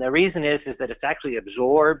repellent, and the reason is that it's actually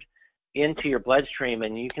absorbed into your bloodstream,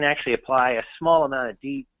 and you can actually apply a small amount of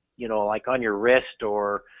DEET, like on your wrist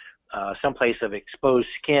or someplace of exposed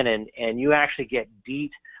skin, and you actually get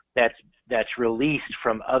DEET that's released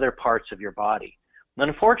from other parts of your body.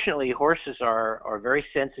 Unfortunately, horses are very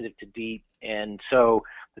sensitive to DEET, and so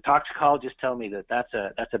the toxicologists tell me that that's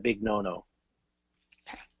a big no-no.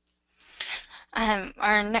 Okay.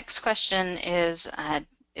 Our next question is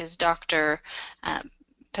Dr.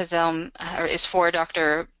 Pizzell, or is for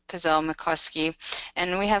Dr. Pizzell McCluskey,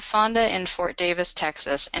 and we have Fonda in Fort Davis,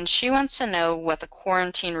 Texas, and she wants to know what the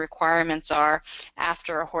quarantine requirements are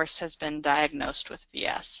after a horse has been diagnosed with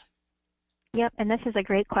VS. Yep, and this is a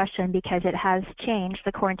great question because it has changed.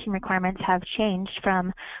 The quarantine requirements have changed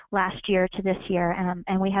from last year to this year,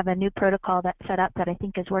 and we have a new protocol that's set up that I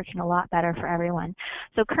think is working a lot better for everyone.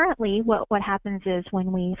 So currently what happens is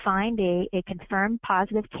when we find a confirmed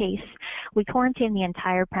positive case, we quarantine the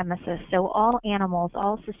entire premises. So all animals,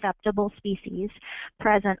 all susceptible species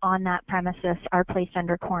present on that premises are placed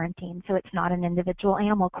under quarantine. So it's not an individual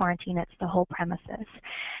animal quarantine, it's the whole premises.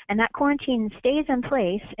 And that quarantine stays in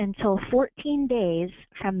place until 14 days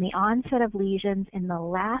from the onset of lesions in the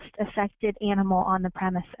last affected animal on the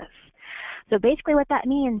premises. So basically what that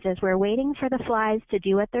means is we're waiting for the flies to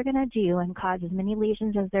do what they're going to do and cause as many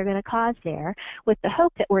lesions as they're going to cause there, with the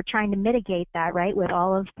hope that we're trying to mitigate that, right, with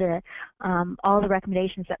all the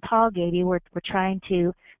recommendations that Paul gave you. We're trying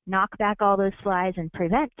to knock back all those flies and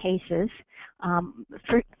prevent cases,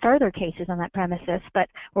 further cases on that premises, but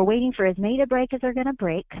we're waiting for as many to break as are going to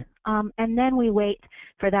break, and then we wait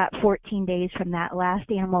for that 14 days from that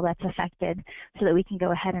last animal that's affected so that we can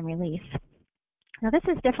go ahead and release. Now this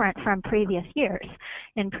is different from previous years.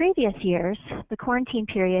 In previous years, the quarantine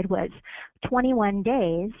period was 21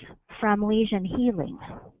 days from lesion healing.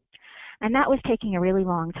 And that was taking a really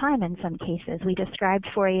long time in some cases. We described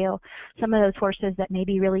for you some of those horses that may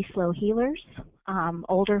be really slow healers,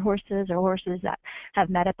 older horses or horses that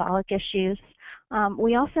have metabolic issues.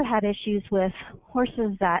 We also had issues with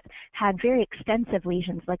horses that had very extensive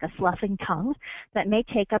lesions, like a sloughing tongue, that may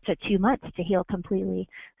take up to 2 months to heal completely.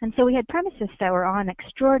 And so we had premises that were on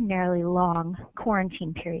extraordinarily long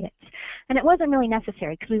quarantine periods. And it wasn't really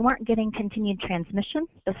necessary because we weren't getting continued transmission.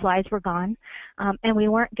 The flies were gone, and we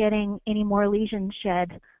weren't getting any more lesion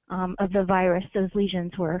shed of the virus. Those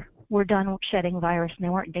lesions were done shedding virus and they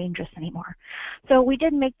weren't dangerous anymore. So we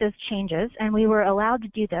did make those changes, and we were allowed to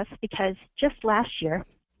do this because just last year,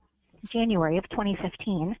 January of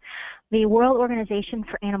 2015, the World Organization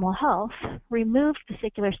for Animal Health removed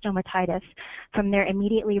vesicular stomatitis from their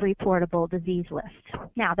immediately reportable disease list.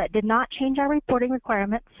 Now, that did not change our reporting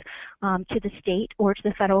requirements to the state or to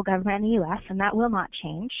the federal government in the U.S., and that will not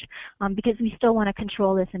change because we still want to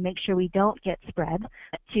control this and make sure we don't get spread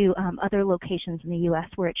to other locations in the U.S.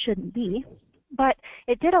 where it shouldn't be. But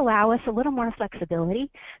it did allow us a little more flexibility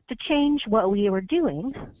to change what we were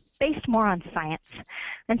doing based more on science.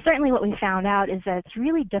 And certainly what we found out is that it's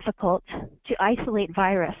really difficult to isolate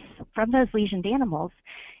virus from those lesioned animals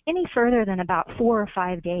any further than about 4 or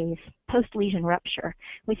 5 days post-lesion rupture.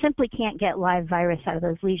 We simply can't get live virus out of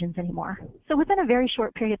those lesions anymore. So within a very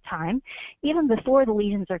short period of time, even before the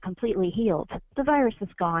lesions are completely healed, the virus is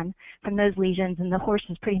gone from those lesions and the horse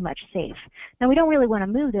is pretty much safe. Now we don't really want to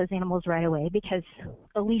move those animals right away because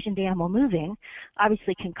a lesioned animal moving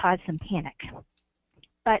obviously can cause some panic.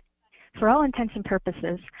 But for all intents and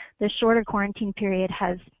purposes, this shorter quarantine period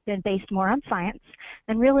has been based more on science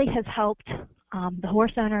and really has helped the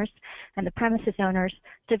horse owners and the premises owners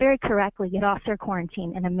to very correctly get off their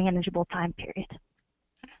quarantine in a manageable time period.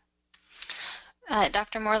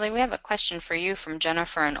 Dr. Morley, we have a question for you from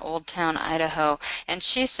Jennifer in Old Town, Idaho, and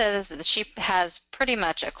she says that she has pretty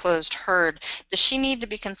much a closed herd. Does she need to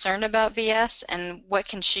be concerned about VS, and what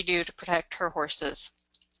can she do to protect her horses?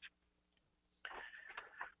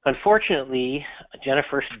 Unfortunately,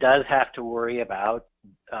 Jennifer does have to worry about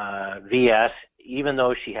VS, even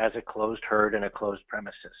though she has a closed herd and a closed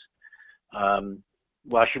premises.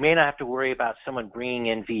 While she may not have to worry about someone bringing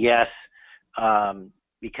in VS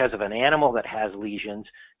because of an animal that has lesions,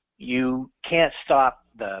 you can't stop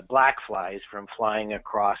the black flies from flying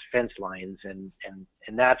across fence lines, and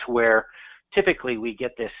that's where typically we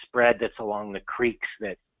get this spread that's along the creeks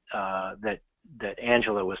that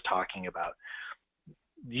Angela was talking about.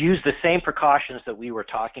 Use the same precautions that we were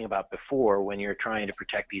talking about before when you're trying to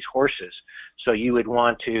protect these horses. So you would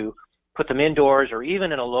want to put them indoors or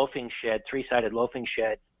even in a loafing shed, 3-sided loafing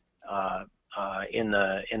shed in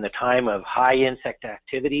the time of high insect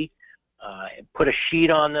activity. Put a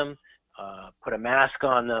sheet on them, put a mask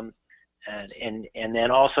on them, and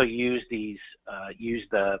then also use the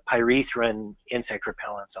pyrethrin insect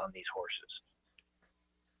repellents on these horses.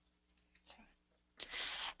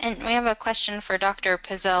 And we have a question for Dr.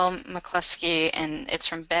 Pizzell McCluskey, and it's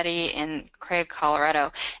from Betty in Craig,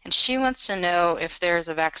 Colorado. And she wants to know if there's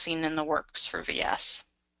a vaccine in the works for VS.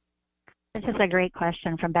 This is a great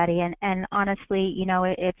question from Betty, and honestly, you know,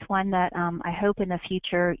 it's one that I hope in the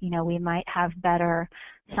future, you know, we might have better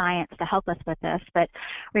science to help us with this. But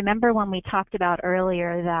remember when we talked about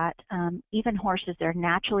earlier that even horses that are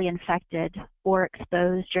naturally infected or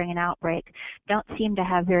exposed during an outbreak don't seem to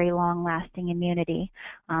have very long-lasting immunity.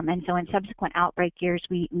 And so in subsequent outbreak years,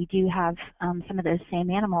 we do have some of those same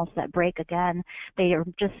animals that break again. They are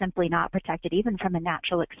just simply not protected even from a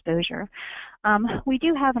natural exposure. We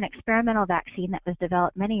do have an experimental vaccine that was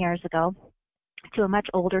developed many years ago to a much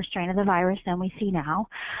older strain of the virus than we see now.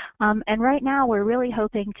 And right now we're really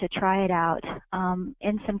hoping to try it out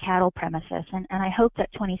in some cattle premises. And I hope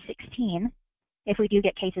that 2016, if we do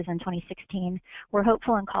get cases in 2016, we're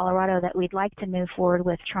hopeful in Colorado that we'd like to move forward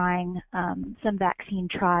with trying some vaccine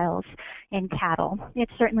trials in cattle.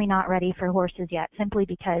 It's certainly not ready for horses yet, simply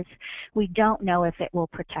because we don't know if it will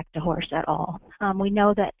protect a horse at all. We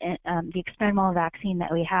know that the experimental vaccine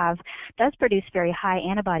that we have does produce very high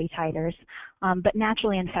antibody titers, but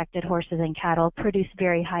naturally infected horses and cattle produce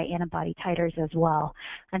very high antibody titers as well.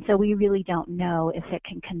 And so we really don't know if it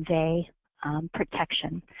can convey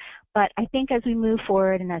protection. But I think as we move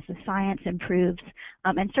forward and as the science improves,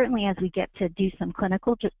 and certainly as we get to do some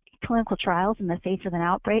clinical trials in the face of an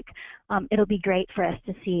outbreak, it'll be great for us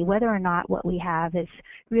to see whether or not what we have is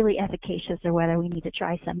really efficacious or whether we need to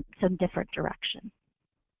try some different direction.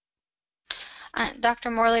 Dr.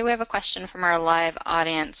 Morley, we have a question from our live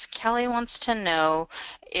audience. Kelly wants to know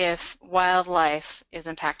if wildlife is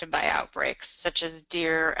impacted by outbreaks, such as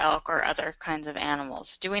deer, elk, or other kinds of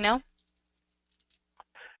animals. Do we know?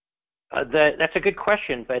 That's a good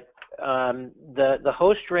question, but the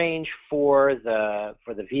host range for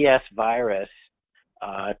the VS virus,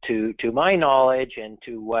 to my knowledge and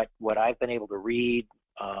to what I've been able to read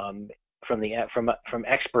from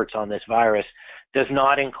experts on this virus, does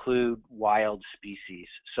not include wild species.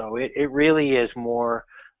 So it really is more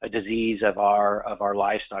a disease of our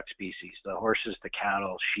livestock species: the horses, the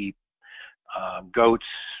cattle, sheep, goats,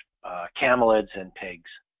 camelids, and pigs.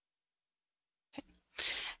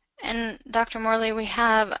 And Dr. Morley, we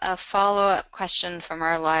have a follow-up question from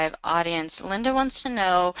our live audience. Linda wants to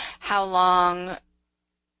know how long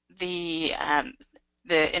the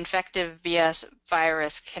infective VS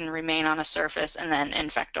virus can remain on a surface and then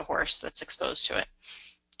infect a horse that's exposed to it.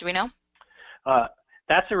 Do we know?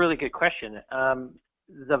 That's a really good question.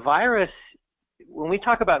 The virus, when we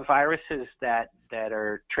talk about viruses that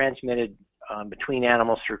are transmitted between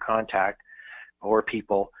animals through contact or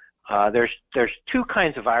people, there's two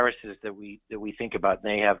kinds of viruses that we think about.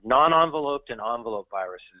 They have non-enveloped and enveloped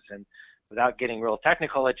viruses, and without getting real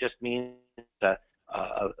technical, it just means a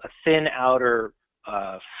thin outer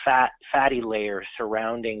fatty layer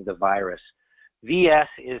surrounding the virus. VS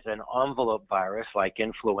is an envelope virus, like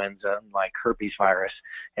influenza, like herpes virus,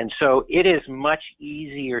 and so it is much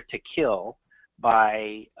easier to kill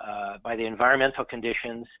by the environmental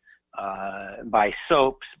conditions, by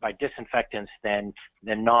soaps, by disinfectants than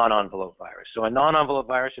non-envelope virus. So a non-envelope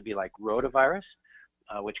virus would be like rotavirus,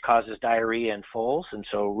 which causes diarrhea and foals, and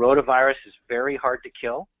so rotavirus is very hard to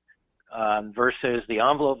kill, versus the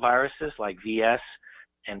envelope viruses like VS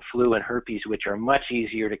and flu and herpes, which are much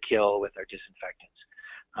easier to kill with our disinfectants.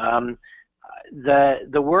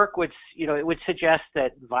 The work would suggest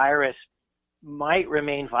that virus might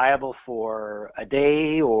remain viable for a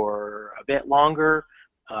day or a bit longer,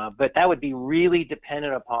 but that would be really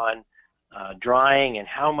dependent upon drying and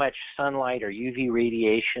how much sunlight or UV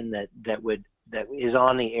radiation that is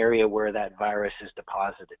on the area where that virus is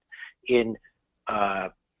deposited. In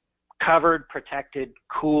covered, protected,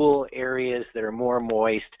 cool areas that are more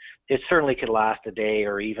moist, it certainly could last a day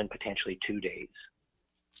or even potentially 2 days.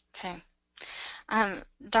 Okay.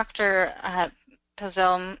 Dr.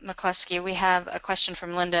 Pazel McCluskey, we have a question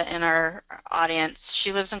from Linda in our audience.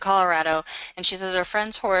 She lives in Colorado, and she says her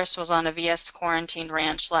friend's horse was on a VS quarantined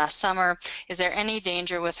ranch last summer. Is there any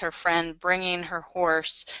danger with her friend bringing her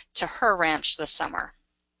horse to her ranch this summer?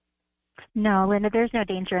 No, Linda, there's no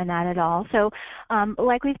danger in that at all. So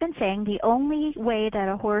like we've been saying, the only way that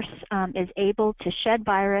a horse is able to shed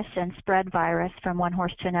virus and spread virus from one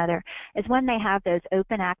horse to another is when they have those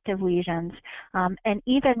open active lesions. And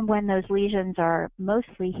even when those lesions are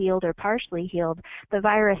mostly healed or partially healed, the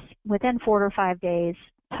virus within 4 to 5 days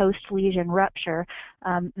post-lesion rupture,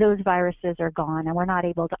 those viruses are gone, and we're not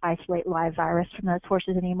able to isolate live virus from those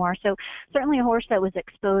horses anymore. So certainly a horse that was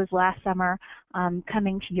exposed last summer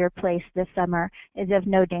coming to your place this summer is of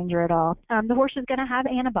no danger at all. The horse is going to have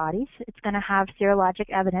antibodies. It's going to have serologic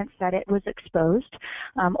evidence that it was exposed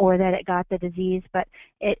or that it got the disease, but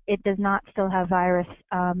it does not still have virus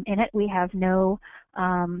in it. We have no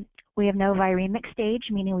viremic stage,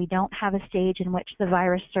 meaning we don't have a stage in which the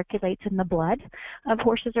virus circulates in the blood of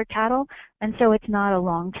horses or cattle, and so it's not a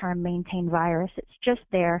long-term maintained virus. It's just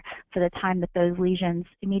there for the time that those lesions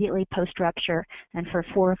immediately post-rupture and for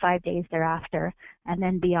 4 or 5 days thereafter, and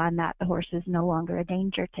then beyond that, the horse is no longer a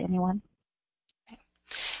danger to anyone.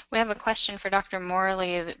 We have a question for Dr.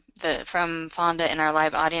 Morley from Fonda in our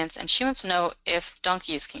live audience, and she wants to know if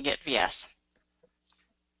donkeys can get VS.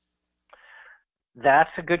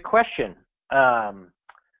 That's a good question.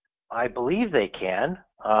 I believe they can.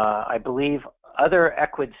 I believe other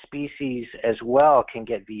equid species as well can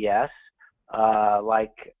get VS,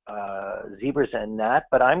 like zebras and that,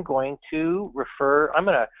 but I'm going to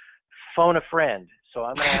phone a friend. So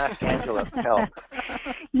I'm going to ask Angela for help.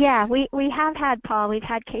 Yeah, we have had, Paul, we've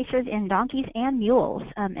had cases in donkeys and mules.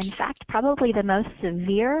 In fact, probably the most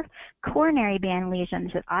severe coronary band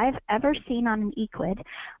lesions that I've ever seen on an equid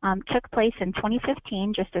took place in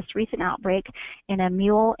 2015, just this recent outbreak in a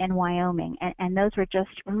mule in Wyoming. And those were just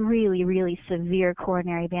really, really severe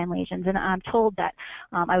coronary band lesions. And I'm told that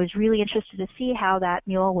I was really interested to see how that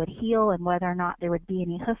mule would heal and whether or not there would be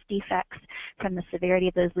any hoof defects from the severity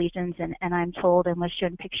of those lesions. And I'm told and was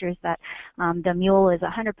shown pictures that the mule is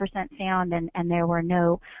 100% sound, and there were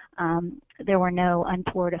no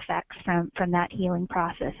untoward effects from that healing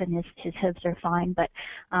process, and his hooves are fine. But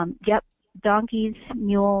yep, donkeys,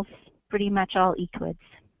 mules, pretty much all equids.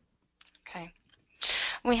 Okay.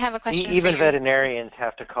 We have a question Even for you. Veterinarians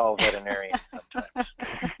have to call veterinarians sometimes.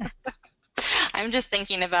 I'm just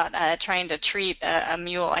thinking about trying to treat a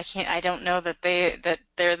mule. I don't know that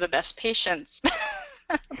they're the best patients.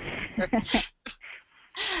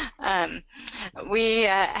 We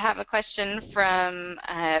have a question from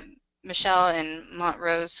Michelle in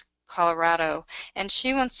Montrose, Colorado, and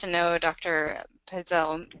she wants to know, Dr.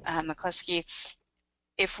 Pezel McCluskey,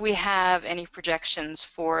 if we have any projections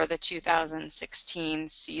for the 2016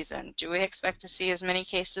 season. Do we expect to see as many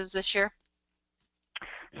cases this year?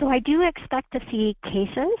 So I do expect to see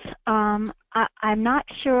cases. I'm not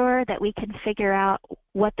sure that we can figure out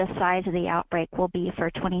what the size of the outbreak will be for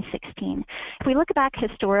 2016. If we look back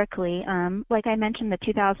historically, like I mentioned, the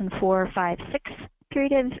 2004, 5, 6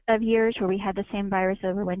 period of years where we had the same virus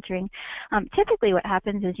overwintering, typically what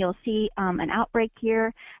happens is you'll see an outbreak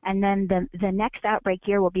year, and then the next outbreak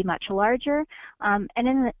year will be much larger. And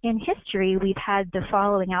in history, we've had the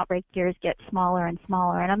following outbreak years get smaller and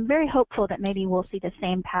smaller, and I'm very hopeful that maybe we'll see the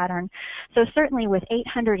same pattern. So certainly with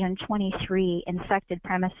 823 infected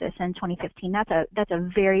premises in 2015, that's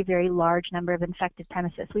a very, very large number of infected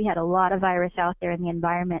premises. We had a lot of virus out there in the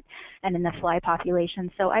environment and in the fly population,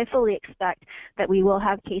 so I fully expect that we will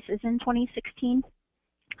have cases in 2016.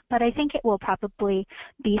 But I think it will probably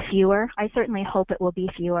be fewer. I certainly hope it will be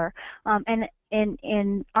fewer. And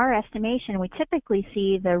in our estimation, we typically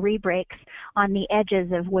see the rebreaks on the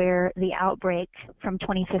edges of where the outbreak from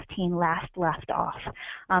 2015 last left off.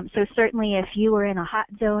 So certainly if you were in a hot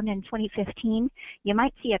zone in 2015, you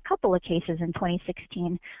might see a couple of cases in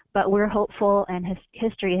 2016, but we're hopeful, and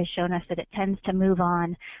history has shown us that it tends to move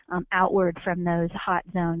on outward from those hot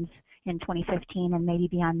zones in 2015 and maybe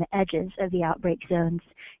be on the edges of the outbreak zones,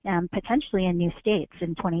 potentially in new states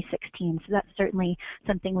in 2016. So that's certainly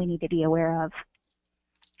something we need to be aware of.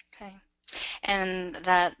 Okay. And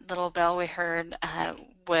that little bell we heard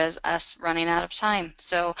was us running out of time.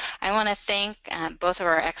 So I want to thank both of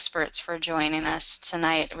our experts for joining us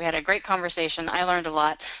tonight. We had a great conversation. I learned a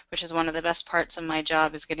lot, which is one of the best parts of my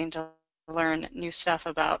job, is getting to learn new stuff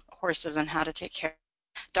about horses and how to take care of them.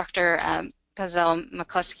 Dr. Pezel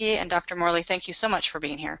McCluskey and Dr. Morley, thank you so much for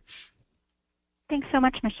being here. Thanks so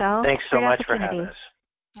much, Michelle. Thanks so much for having us.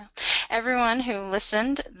 Yeah. Everyone who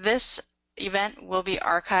listened, this event will be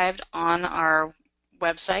archived on our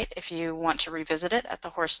website if you want to revisit it at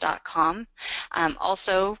thehorse.com.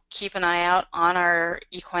 Also, keep an eye out on our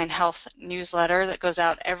equine health newsletter that goes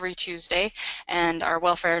out every Tuesday, and our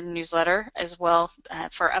welfare newsletter as well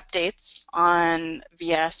for updates on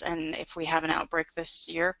VS, and if we have an outbreak this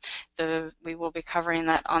year, we will be covering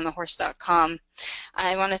that on thehorse.com.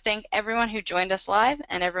 I want to thank everyone who joined us live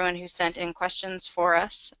and everyone who sent in questions for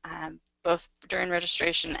us, both during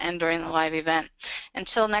registration and during the live event.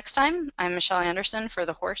 Until next time, I'm Michelle Anderson for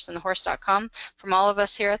The Horse and thehorse.com. From all of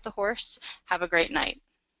us here at The Horse, have a great night.